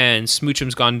 2K and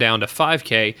Smoochum's gone down to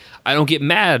 5K, I don't get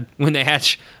mad when they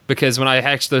hatch, because when I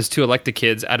hatched those two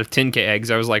Electakids out of 10K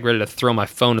eggs, I was like ready to throw my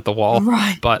phone at the wall.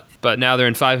 Right. But now they're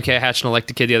in 5K. I hatched an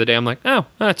Electakid the other day. I'm like, oh,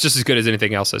 that's just as good as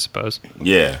anything else, I suppose.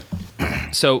 Yeah.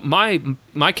 So my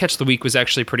catch of the week was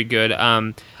actually pretty good.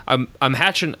 I'm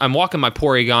walking my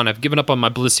Porygon. I've given up on my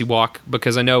Blissey walk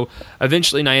because I know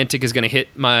eventually Niantic is going to hit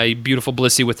my beautiful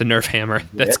Blissey with the Nerf hammer.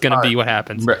 That's going to be what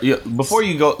happens. Before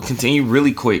you continue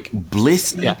really quick,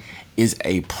 Blissey is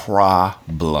a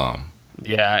problem.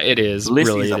 Yeah, it is.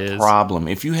 Blissey is a problem.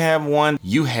 If you have one,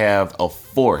 you have a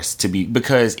force to be,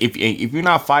 because if you're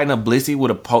not fighting a Blissey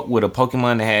with a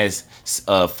Pokemon that has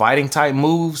fighting type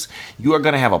moves, you are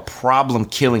gonna have a problem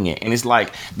killing it. And it's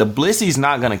like the Blissey's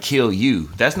not gonna kill you.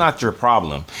 That's not your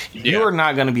problem. Yeah. You're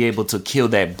not gonna be able to kill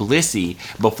that Blissey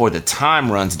before the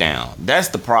time runs down. That's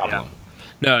the problem. Yeah.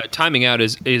 No, timing out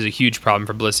is a huge problem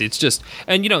for Blissey. It's just,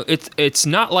 and it's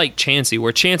not like Chansey,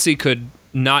 where Chansey could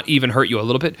not even hurt you a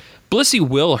little bit. Blissey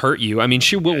will hurt you. I mean,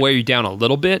 she will wear you down a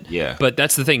little bit. Yeah. But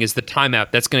that's the thing, is the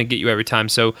timeout. That's going to get you every time.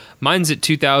 So mine's at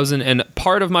 2,000, and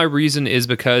part of my reason is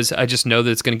because I just know that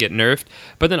it's going to get nerfed.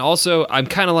 But then also, I'm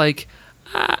kind of like,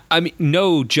 I mean,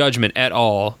 no judgment at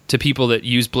all to people that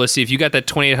use Blissey. If you got that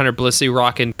 2800 Blissey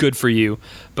rocking, good for you.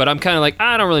 But I'm kind of like,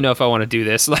 I don't really know if I want to do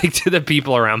this, like, to the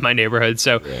people around my neighborhood.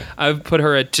 So I've put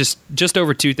her at just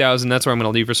over 2,000. That's where I'm going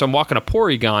to leave her. So I'm walking a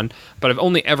Porygon, but I've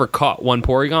only ever caught one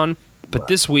Porygon. But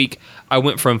this week, I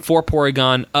went from 4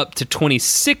 Porygon up to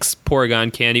 26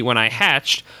 Porygon candy when I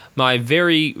hatched my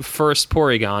very first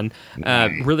Porygon.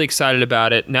 Really excited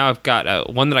about it. Now I've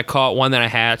got one that I caught, one that I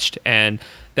hatched, and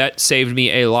that saved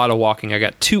me a lot of walking. I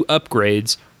got 2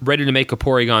 upgrades ready to make a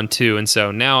Porygon 2, and so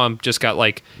now I'm just got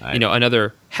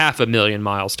another 500,000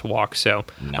 miles to walk. So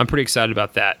I'm pretty excited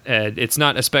about that. It's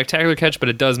not a spectacular catch, but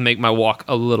it does make my walk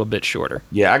a little bit shorter.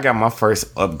 Yeah, I got my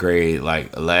first upgrade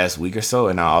like last week or so,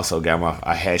 and I also got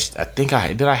I hatched. Did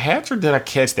I hatch or did I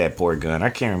catch that Porygon? I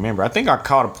can't remember. I think I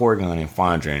caught a Porygon in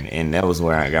Fondren, and that was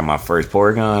where I got my first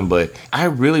Porygon. But I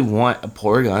really want a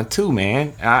Porygon too,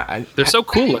 man. They're so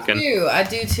cool looking. I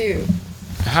do too.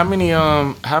 How many?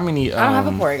 I don't have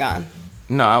a Porygon.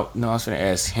 No, I was gonna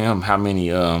ask him how many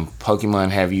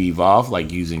Pokemon have you evolved,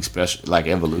 like using special, like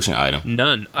evolution item?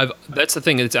 None. That's the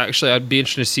thing. It's actually, I'd be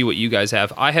interested to see what you guys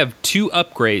have. I have 2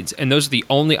 upgrades, and those are the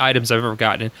only items I've ever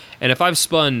gotten. And if I've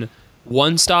spun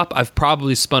one stop, I've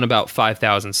probably spun about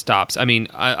 5,000 stops. I mean,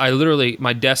 I literally,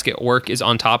 my desk at work is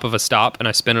on top of a stop, and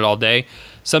I spin it all day.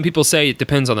 Some people say it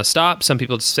depends on the stop. Some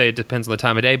people say it depends on the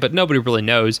time of day, but nobody really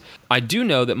knows. I do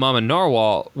know that Mama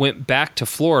Narwhal went back to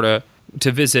Florida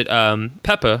to visit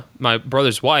Peppa, my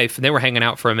brother's wife, and they were hanging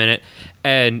out for a minute.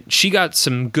 And she got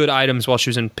some good items while she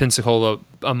was in Pensacola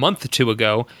a month or two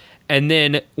ago, and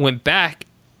then went back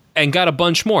and got a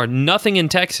bunch more. Nothing in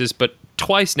Texas, but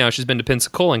twice now she's been to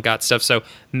Pensacola and got stuff. So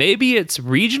maybe it's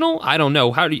regional. I don't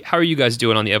know. How are you guys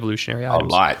doing on the evolutionary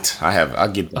items? A lot. I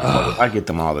get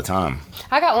them all the time.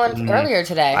 I got one earlier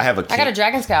today. I got a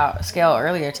dragon scale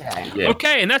earlier today. Yeah.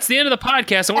 Okay, and that's the end of the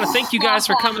podcast. I want to thank you guys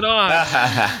for coming on.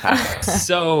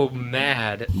 So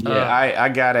mad. Yeah,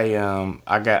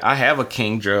 I have a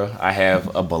Kingdra. I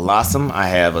have a Blossom. I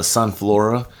have a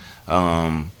Sunflora.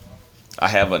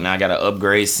 I got an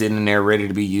upgrade sitting in there ready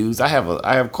to be used. I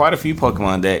have quite a few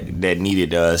Pokemon that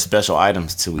needed special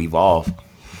items to evolve.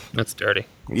 That's dirty.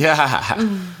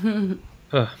 Yeah.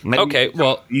 Okay,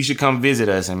 well, you should come visit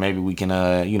us and maybe we can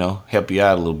help you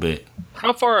out a little bit.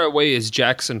 How far away is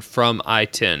Jackson from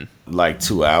I-10? Like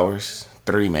 2 hours,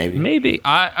 3 maybe. Maybe.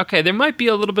 Okay, there might be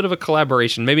a little bit of a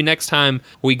collaboration. Maybe next time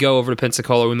we go over to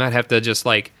Pensacola, we might have to just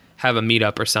have a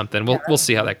meetup or something. We'll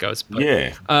see how that goes. But,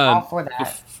 yeah. All for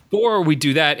that. Before we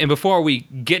do that, and before we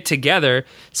get together,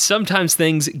 sometimes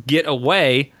things get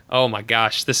away. Oh my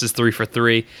gosh, this is 3 for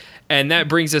 3. And that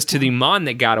brings us to the Mon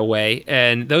that got away.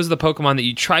 And those are the Pokemon that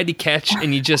you tried to catch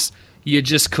and you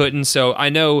just couldn't. So I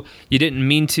know you didn't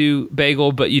mean to,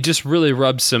 Bagel, but you just really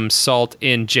rubbed some salt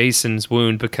in Jason's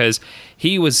wound because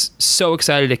he was so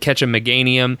excited to catch a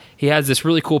Meganium. He has this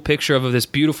really cool picture of this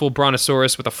beautiful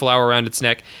Brontosaurus with a flower around its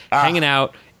neck hanging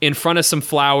out in front of some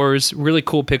flowers. Really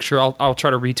cool picture. I'll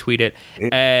try to retweet it.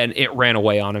 And it ran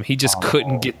away on him. He just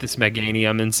couldn't get this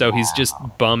Meganium, and so he's just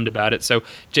bummed about it. So,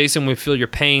 Jason, we feel your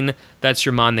pain. That's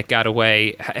your Mon that got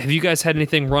away. Have you guys had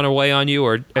anything run away on you?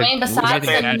 Besides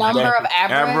the number of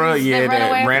Abra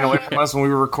that ran away from us when we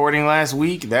were recording last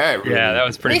week. That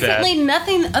was pretty bad. Recently,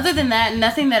 nothing other than that,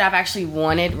 nothing that I've actually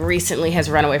wanted recently has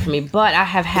run away from me. But I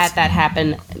have had that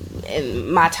happen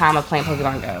in my time of playing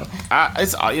Pokemon Go.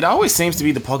 It always seems to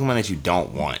be the Pokemon that you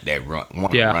don't want that want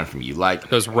to run from you, like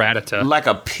those Rattata, like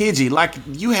a Pidgey. Like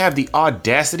you have the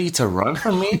audacity to run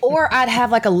from me, or I'd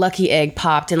have like a lucky egg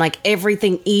popped and like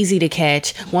everything easy to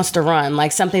catch wants to run,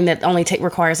 like something that only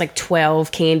requires like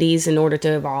 12 candies in order to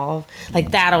evolve.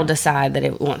 Like that'll decide that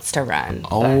it wants to run.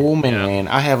 Oh man,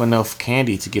 I have enough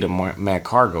candy to get a Mad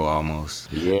Cargo almost.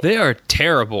 Yeah. They are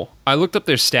terrible. I looked up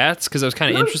their stats because I was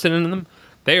kind of interested in them.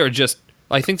 They are just,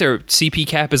 I think their CP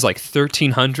cap is like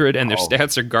 1,300 and their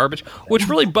stats are garbage, which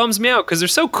really bums me out because they're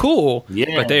so cool.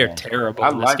 Yeah, but they are terrible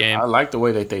in this game. I like the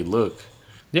way that they look.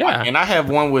 Yeah, and I have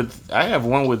one with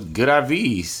good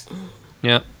IVs.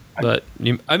 Yeah, but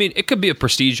it could be a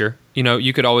prestiger.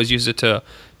 You could always use it to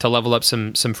level up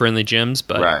some friendly gyms,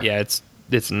 but yeah, it's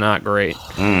not great.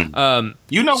 What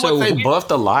they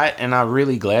buffed a lot, and I'm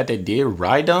really glad they did?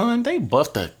 Rhydon. They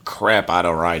buffed the crap out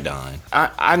of Rhydon.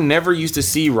 I never used to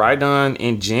see Rhydon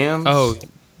in gyms. Oh,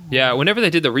 yeah. Whenever they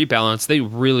did the rebalance, they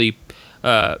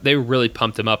really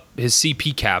pumped him up. His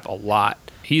CP cap a lot.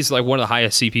 He's like one of the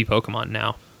highest CP Pokemon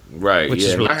now. Right, which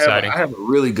is really exciting. I have a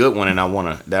really good one, and I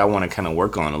want to kind of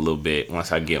work on a little bit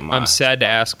once I get mine. I'm sad to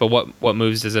ask, but what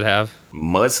moves does it have?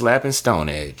 Mud Slap and Stone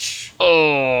Edge.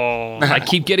 Oh, I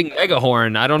keep getting Mega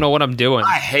Horn. I don't know what I'm doing.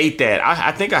 I hate that.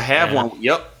 I think I have one.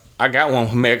 Yep, I got one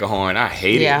with Mega Horn. I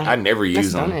hate it. I never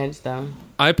use them. Stone Edge though.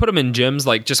 I put him in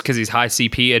gyms just because he's high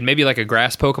CP, and maybe like a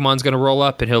grass Pokemon's gonna roll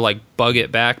up and he'll like bug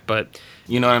it back, but.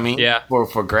 You know what I mean? Yeah.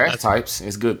 For grass types,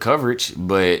 it's good coverage.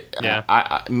 But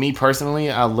me personally,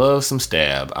 I love some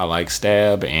stab. I like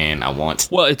stab, and I want.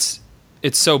 Well, it's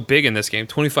so big in this game,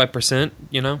 25%.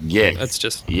 Yeah.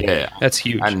 That's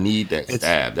huge. I need that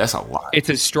stab. That's a lot. It's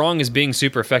as strong as being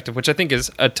super effective, which I think is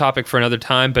a topic for another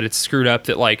time. But it's screwed up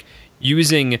that like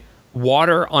using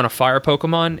water on a fire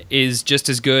Pokemon is just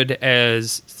as good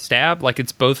as stab. Like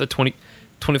it's both a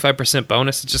 25%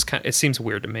 bonus. It just it seems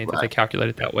weird to me that they calculate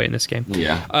it that way in this game.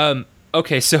 Yeah.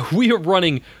 Okay, so we are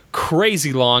running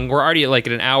crazy long. We're already at like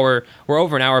an hour. We're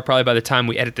over an hour probably by the time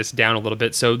we edit this down a little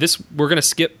bit. So we're gonna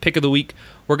skip pick of the week.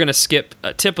 We're gonna skip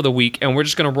tip of the week, and we're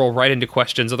just gonna roll right into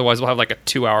questions. Otherwise, we'll have like a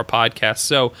 2-hour podcast.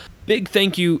 So big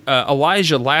thank you,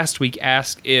 Elijah. Last week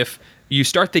asked if you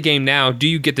start the game now, do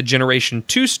you get the Generation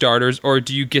 2 starters or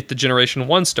do you get the Generation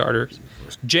 1 starters?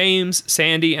 James,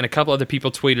 Sandy, and a couple other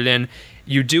people tweeted in,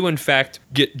 you do in fact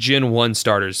get Gen 1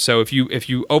 starters. So if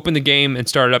you open the game and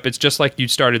start it up, it's just like you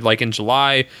started like in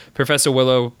July. Professor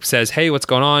Willow says, hey, what's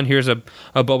going on? Here's a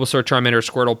Bulbasaur, Charmander,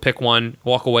 Squirtle, pick one,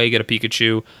 walk away, get a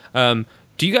Pikachu.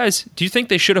 Do you think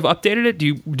they should have updated it?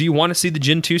 Do you want to see the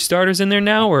Gen 2 starters in there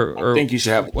now? Or I think you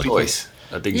should have a choice.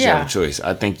 I think you should have a choice.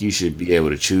 I think you should be able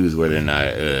to choose whether or not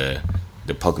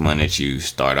the Pokemon that you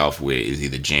start off with is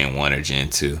either Gen 1 or Gen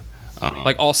 2.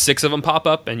 Like all 6 of them pop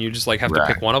up and you just like have to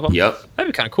pick one of them? Yep.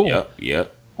 That'd be kind of cool.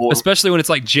 Yep. Especially when it's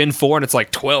like Gen 4 and it's like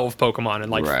 12 Pokemon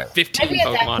and like 15 Maybe Pokemon.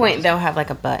 at that point they'll have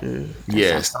like a button.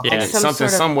 Yes. Like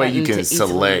some way you can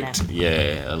select.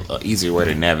 An easier way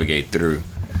to navigate through.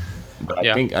 But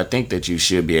I think that you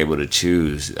should be able to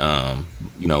choose,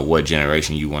 what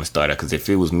generation you want to start at. Because if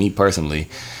it was me personally,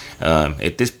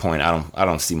 at this point, I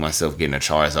don't see myself getting a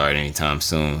Charizard anytime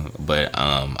soon. But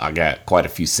I got quite a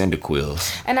few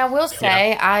Cyndaquils. And I will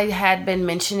say, I had been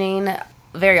mentioning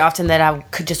very often that I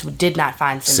did not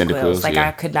find Cyndaquils. Like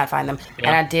I could not find them,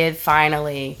 and I did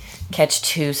finally catch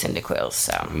 2 Cyndaquils.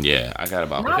 So yeah, I got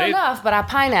about not enough, but I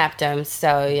pineapped them. So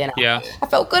I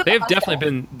felt good. They've definitely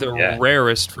been the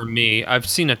rarest for me. I've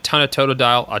seen a ton of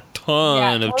Totodile, a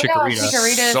ton of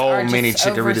Chikorita. So many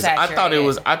Chikoritas.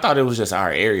 I thought it was just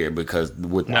our area because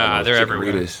with they're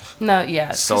everywhere. No,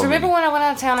 yeah. Because remember when I went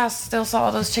out of town, I still saw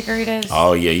those Chikoritas.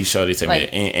 Oh yeah, you showed it to me.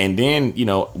 And then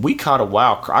we caught a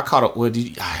wild. I caught a. What did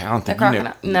you? I don't think you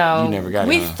never. No, you never got it.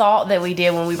 We thought that we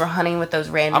did when we were hunting with those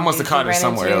random. I must have caught it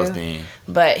somewhere else then.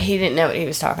 But he didn't know what he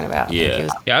was talking about. Yeah.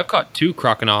 I've caught 2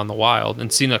 Crocodile in the wild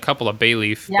and seen a couple of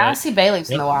Bayleaf. Yeah, I see Bayleafs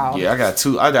in the wild. Yeah, I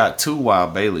got two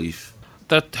wild Bayleaf.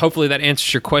 Hopefully that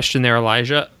answers your question there,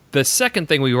 Elijah. The second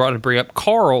thing we want to bring up,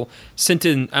 Carl sent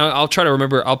in, I'll try to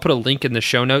remember, I'll put a link in the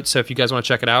show notes, so if you guys want to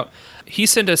check it out. He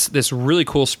sent us this really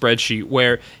cool spreadsheet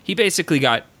where he basically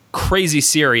got crazy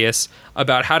serious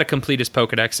about how to complete his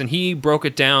Pokedex, and he broke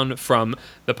it down from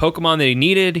the Pokemon that he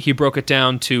needed. He broke it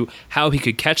down to how he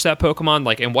could catch that Pokemon,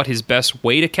 like, and what his best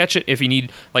way to catch it. If he need,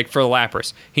 like for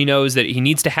Lapras, he knows that he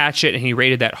needs to hatch it, and he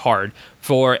rated that hard.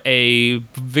 For a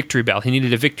Victory Bell, he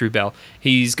needed a Victory Bell.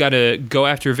 He's got to go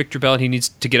after a Victory Bell, and he needs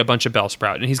to get a bunch of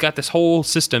Bellsprout. And he's got this whole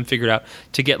system figured out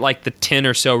to get like the 10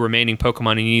 or so remaining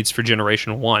Pokemon he needs for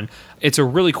Generation 1. It's a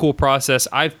really cool process.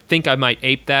 I think I might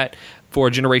ape that. For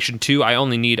Generation 2, I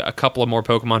only need a couple of more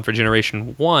Pokemon for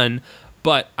Generation 1.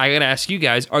 But I got to ask you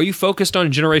guys, are you focused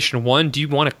on Generation 1? Do you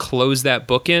want to close that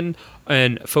book in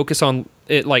and focus on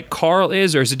it like Carl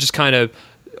is? Or is it just kind of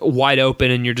wide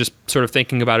open and you're just sort of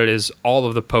thinking about it as all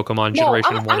of the Pokemon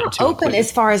Generation 1 and 2? I'm open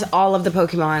as far as all of the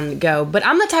Pokemon go. But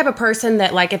I'm the type of person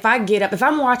that, like, if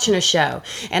I'm watching a show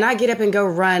and I get up and go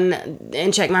run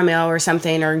and check my mail or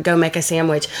something or go make a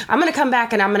sandwich, I'm going to come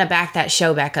back and I'm going to back that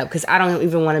show back up because I don't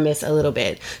even want to miss a little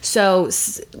bit. So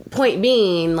point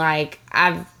being, like,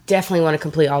 I've definitely want to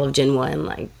complete all of Gen 1.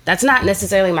 Like, that's not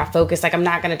necessarily my focus. Like, I'm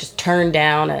not going to just turn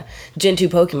down a Gen 2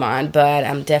 Pokemon, but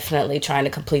I'm definitely trying to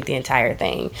complete the entire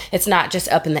thing. It's not just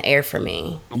up in the air for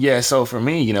me. Yeah, so for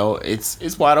me,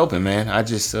 it's wide open, man. I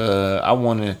just, I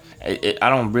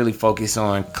don't really focus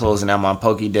on closing out my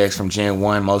Pokédex from Gen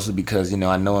 1, mostly because,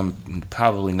 I know I'm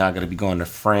probably not going to be going to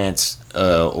France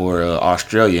or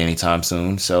Australia anytime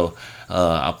soon, so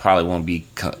I probably won't be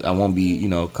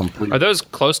complete. Are those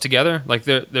close together? Like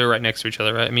they're right next to each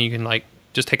other, right? I mean, you can like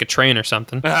just take a train or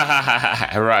something.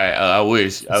 Right. I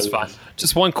wish. That's fine.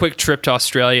 Just one quick trip to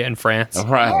Australia and France.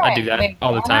 Right. I do that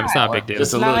all the time. It's not a big deal.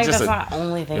 Just a little. That's not the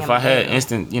only thing. If I had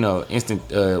instant,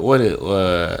 what did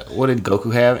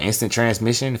Goku have? Instant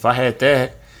transmission. If I had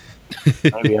that.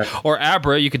 Or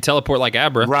Abra, you could teleport like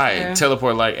Abra. Right. Yeah.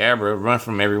 Teleport like Abra. Run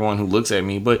from everyone who looks at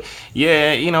me. But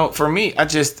yeah, for me,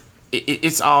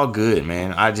 it's all good,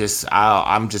 man. I'm just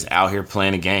out here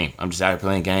playing a game. I'm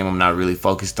not really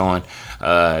focused on,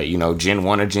 Gen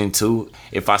 1 or Gen 2.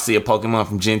 If I see a Pokemon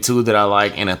from Gen 2 that I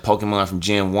like and a Pokemon from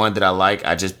Gen 1 that I like,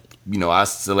 I just, I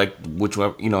select which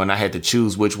one, and I had to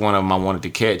choose which one of them I wanted to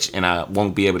catch, and I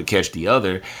won't be able to catch the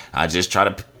other. I just try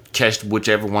to catch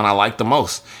whichever one I like the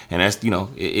most, and that's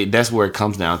that's where it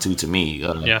comes down to me.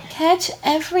 Catch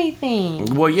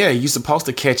everything. Well, yeah, you're supposed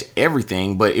to catch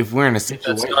everything, but if we're in a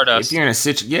situation, if you're in a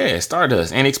situation,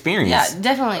 Stardust and experience. Yeah,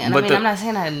 definitely. And I'm not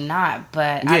saying I'm not,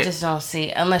 but I just don't see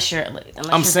unless you're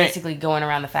basically going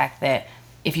around the fact that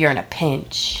if you're in a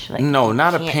pinch, like, no,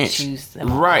 not a pinch,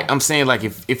 right? I'm saying, like,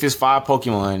 if it's 5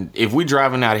 Pokemon, if we're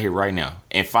driving out of here right now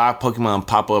and 5 Pokemon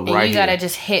pop up and right here, you gotta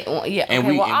just hit one. Yeah,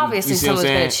 okay, obviously someone's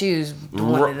gonna choose the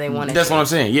one that they want to. That's what I'm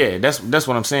saying. Yeah, that's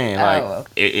what I'm saying. Like,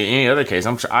 in any other case,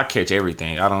 I catch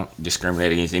everything. I don't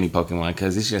discriminate against any Pokemon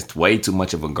because it's just way too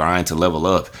much of a grind to level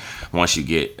up once you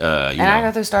get. I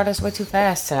go through Stardust way too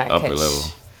fast to upper level.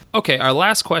 Okay, our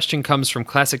last question comes from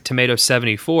Classic Tomato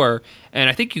 74, and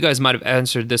I think you guys might have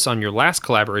answered this on your last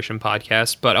collaboration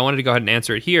podcast, but I wanted to go ahead and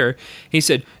answer it here. He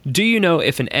said, do you know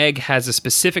if an egg has a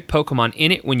specific Pokemon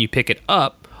in it when you pick it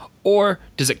up, or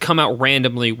does it come out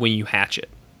randomly when you hatch it?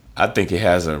 I think it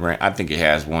has one. I think it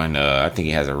has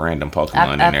a random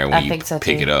Pokemon in there when you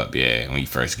pick it up. Yeah, when you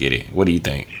first get it. What do you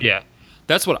think? Yeah.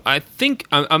 That's what I think.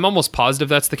 I'm almost positive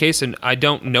that's the case, and I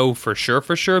don't know for sure.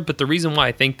 But the reason why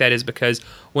I think that is because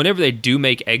whenever they do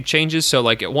make egg changes, so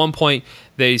like at one point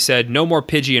they said no more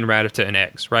Pidgey and Rattata and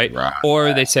eggs, right?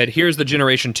 Or they said here's the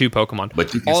Generation 2 Pokemon.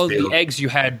 But all the eggs you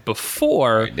had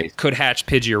before could hatch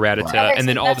Pidgey or Rattata, and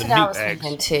then all the new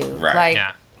eggs. Too. Like,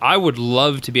 yeah, I would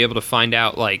love to be able to find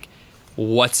out like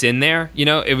what's in there.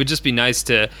 It would just be nice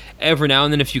to every now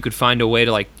and then if you could find a way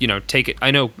to like take it.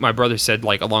 I know my brother said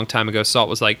like a long time ago, Salt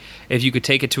was like, if you could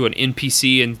take it to an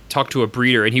NPC and talk to a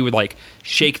breeder and he would like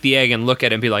shake the egg and look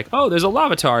at it and be like, oh, there's a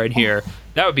Larvitar in here.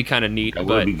 That would be kind of neat. It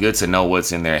would be good to know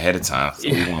what's in there ahead of time, so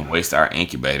we won't waste our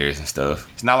incubators and stuff.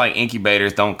 It's not like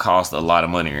incubators don't cost a lot of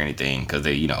money or anything because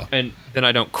they, And then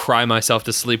I don't cry myself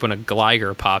to sleep when a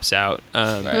Gligar pops out.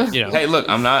 Hey, look,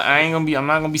 I'm not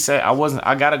gonna be sad.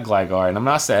 I got a Gligar and I'm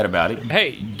not sad about it.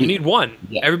 Hey, you need one.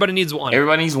 Yeah. Everybody needs one.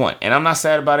 And I'm not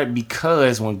sad about it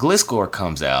because when Gliscor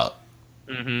comes out,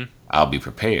 I'll be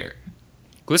prepared.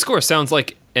 Gliscor sounds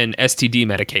like an STD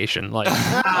medication. Like,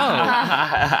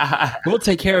 we'll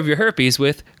take care of your herpes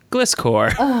with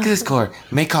Gliscor. Gliscor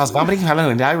may cause vomiting,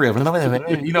 and diarrhea.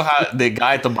 You know how the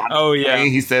guy at the bottom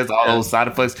he says all those side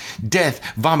effects: death,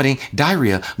 vomiting,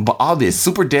 diarrhea, but all this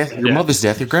super death, your mother's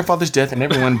death, your grandfather's death, and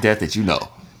everyone's death that you know.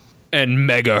 And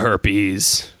mega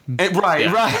herpes. Right.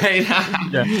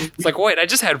 Yeah. It's like, wait, I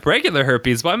just had regular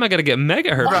herpes. Why am I going to get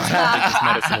mega herpes? I think this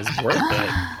medicine is worth it.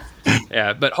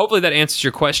 Yeah, but hopefully that answers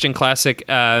your question, Classic.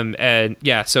 And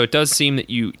yeah, so it does seem that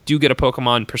you do get a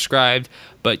Pokemon prescribed,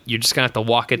 but you're just going to have to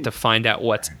walk it to find out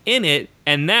what's in it.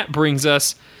 And that brings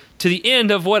us to the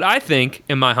end of what I think,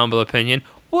 in my humble opinion,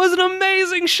 was an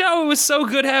amazing show. It was so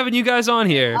good having you guys on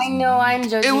here. I know, I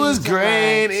enjoyed it. It was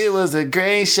great. Much. It was a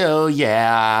great show,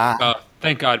 yeah.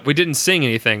 Thank God. We didn't sing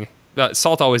anything.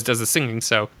 Salt always does the singing,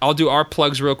 so I'll do our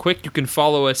plugs real quick. You can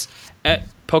follow us at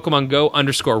Pokemon Go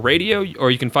 _radio, or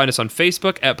you can find us on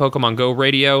Facebook at Pokemon Go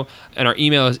Radio, and our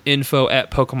email is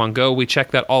info@Pokemon Go. We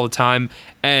check that all the time,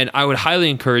 and I would highly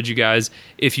encourage you guys,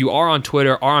 if you are on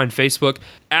Twitter or on Facebook,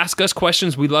 ask us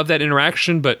questions. We love that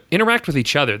interaction, but interact with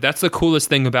each other. That's the coolest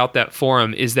thing about that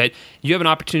forum, is that you have an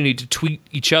opportunity to tweet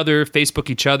each other, Facebook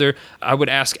each other. I would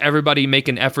ask everybody make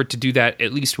an effort to do that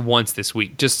at least once this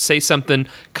week. Just say something,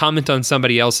 comment on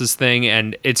somebody else's thing,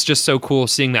 and it's just so cool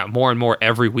seeing that more and more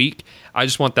every week. I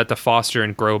just want that to foster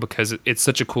and grow because it's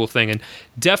such a cool thing. And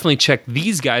definitely check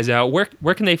these guys out. Where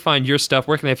can they find your stuff?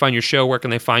 Where can they find your show? Where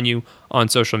can they find you on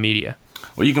social media?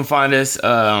 Well, you can find us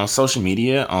on social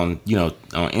media on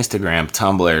Instagram,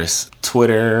 Tumblr,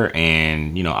 Twitter,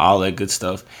 and all that good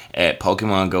stuff at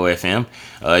Pokemon Go FM.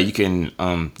 You can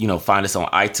find us on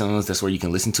iTunes. That's where you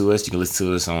can listen to us. You can listen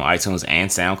to us on iTunes and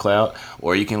SoundCloud,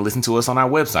 or you can listen to us on our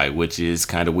website, which is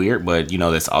kind of weird, but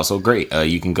that's also great.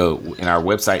 You can go, and our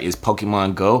website is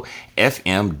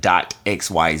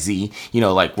PokemonGoFM.xyz.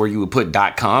 Like where you would put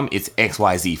 .com, it's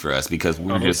XYZ for us because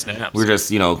we're just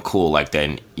cool like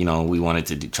that, and we wanted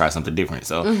to try something different.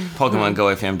 So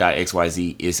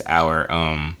PokemonGoFM.xyz is our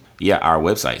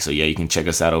website. So you can check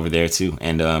us out over there too,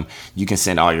 and you can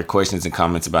send all your questions and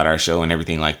comments about our show and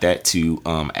everything like that to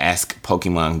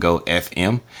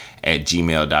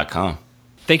askpokemongofm@gmail.com.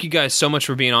 Thank you guys so much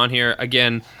for being on here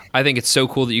again. I think it's so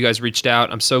cool that you guys reached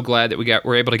out. I'm so glad that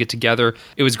we're able to get together.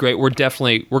 It was great. We're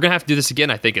gonna have to do this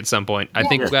again, I think, at some point. I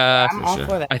think I'm all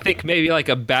for that. I think maybe like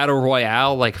a battle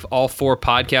royale, like all 4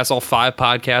 podcasts, all 5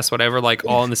 podcasts, whatever, like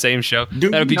all in the same show.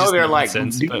 That would be just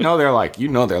nonsense. They're like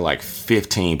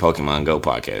 15 Pokemon Go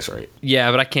podcasts, right? Yeah,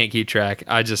 but I can't keep track.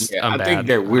 I'm bad. Think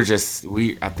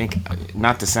that I think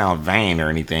not to sound vain or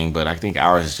anything, but I think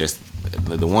ours is just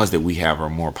the ones that we have are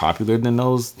more popular than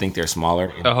those. Think they're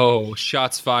smaller. Oh,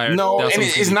 shots fired. No, and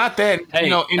it's not that. Hey,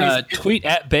 tweet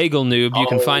at Bagel Noob. You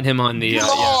can find him on the.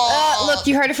 Look,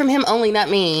 you heard it from him only, not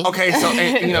me. Okay, so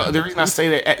the reason I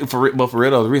say that for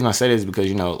real though, the reason I say that is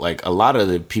because like a lot of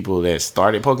the people that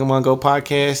started Pokemon Go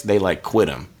podcast, they like quit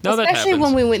them. No, especially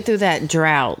when we went through that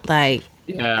drought, like.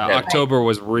 Yeah, October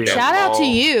was real. Shout out to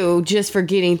you just for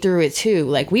getting through it too.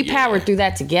 Like we powered through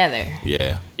that together.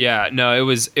 Yeah. Yeah. No, it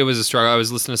was a struggle. I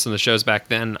was listening to some of the shows back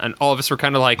then, and all of us were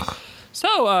kind of like,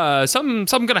 so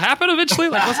something gonna happen eventually.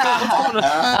 Like what's going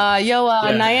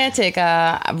on? Niantic,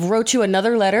 I wrote you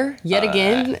another letter yet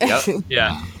again. Yep.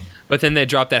 Yeah. But then they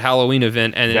dropped that Halloween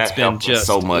event, and it's been just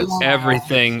so much.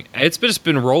 Everything. It's just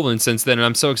been rolling since then, and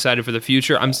I'm so excited for the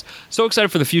future. I'm so excited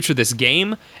for the future of this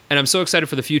game, and I'm so excited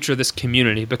for the future of this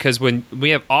community, because when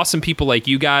we have awesome people like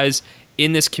you guys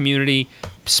in this community,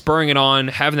 spurring it on,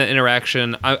 having that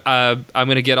interaction. I'm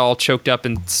going to get all choked up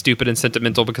and stupid and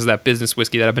sentimental because of that business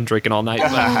whiskey that I've been drinking all night.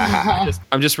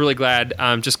 I'm just really glad.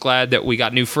 I'm just glad that we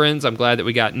got new friends. I'm glad that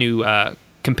we got new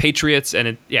compatriots,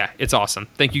 and it's awesome.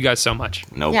 Thank you guys so much.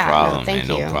 No problem, man.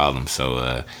 No problem.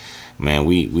 So, man,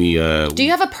 we do you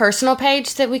have a personal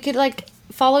page that we could like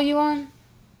follow you on?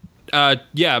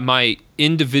 My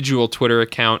individual Twitter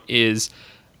account is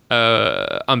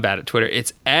I'm bad at Twitter.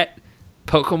 It's at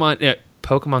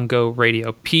Pokemon Go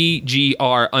Radio,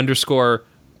 PGR_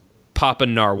 Papa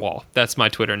Narwhal. That's my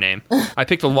Twitter name. I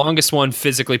picked the longest one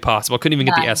physically possible. Couldn't even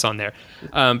get the S on there.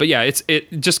 But yeah,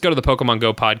 it just go to the Pokemon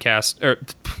Go podcast, or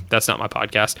that's not my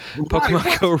podcast.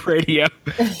 Pokemon Go Radio.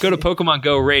 Go to Pokemon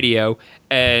Go Radio,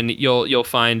 and you'll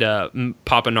find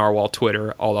Papa Narwhal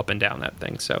Twitter all up and down that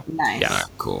thing. So nice. Yeah,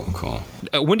 cool.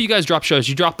 When do you guys drop shows?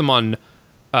 You drop them on.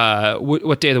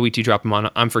 What day of the week do you drop them on?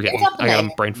 I'm forgetting. I got a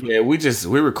brain. Yeah, we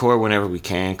record whenever we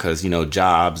can because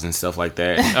jobs and stuff like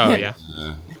that. Oh yeah.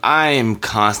 I am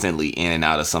constantly in and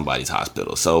out of somebody's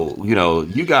hospital, so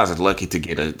you guys are lucky to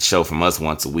get a show from us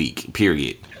once a week.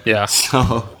 Period. Yeah.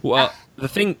 So well, the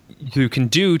thing you can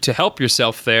do to help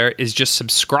yourself there is just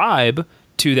subscribe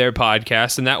to their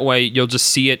podcast, and that way you'll just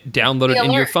see it downloaded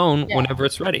in your phone whenever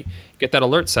it's ready. Get that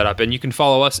alert set up, and you can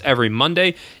follow us every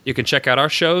Monday. You can check out our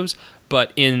shows.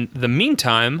 But in the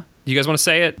meantime, you guys want to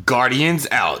say it? Guardians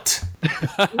out.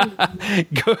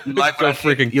 Go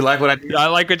freaking. You like what I did? I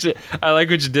like what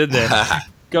you did there.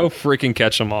 Go freaking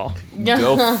catch them all.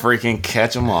 Go freaking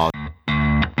catch them all.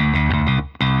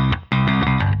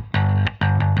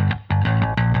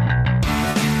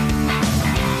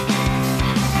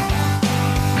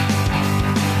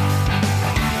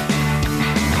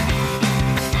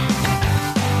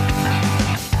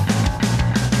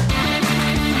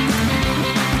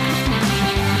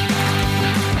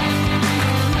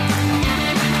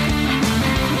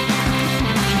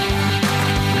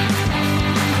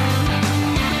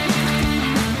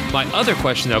 My other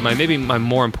question, though, maybe my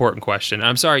more important question.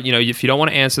 I'm sorry, if you don't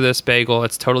want to answer this, Bagel,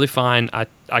 it's totally fine.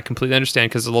 I completely understand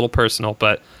because it's a little personal,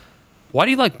 but why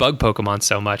do you like bug Pokemon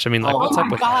so much? I mean, like, what's up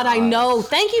with that? Oh, my God, I know.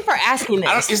 Thank you for asking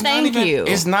this. Thank you.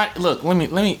 It's not, look, let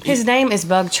me. His name is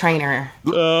Bug Trainer.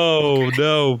 Oh,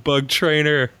 no, Bug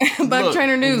Trainer. Bug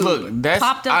Trainer Noob. Look,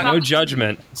 that's, no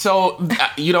judgment. So,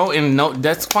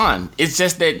 that's fine. It's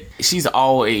just that she's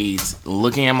always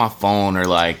looking at my phone or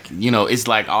it's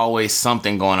like always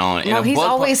something going on. No, he's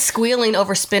always squealing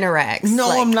over Spinnerax. No,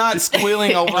 I'm not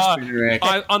squealing over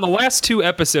Spinnerax. On the last 2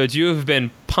 episodes, you have been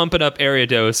pumping up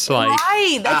Ariados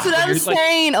right, that's what I'm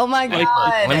saying. Oh my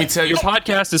God. Let me tell you, your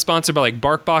podcast is sponsored by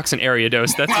BarkBox and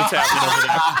Ariados. That's what's happening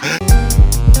over there.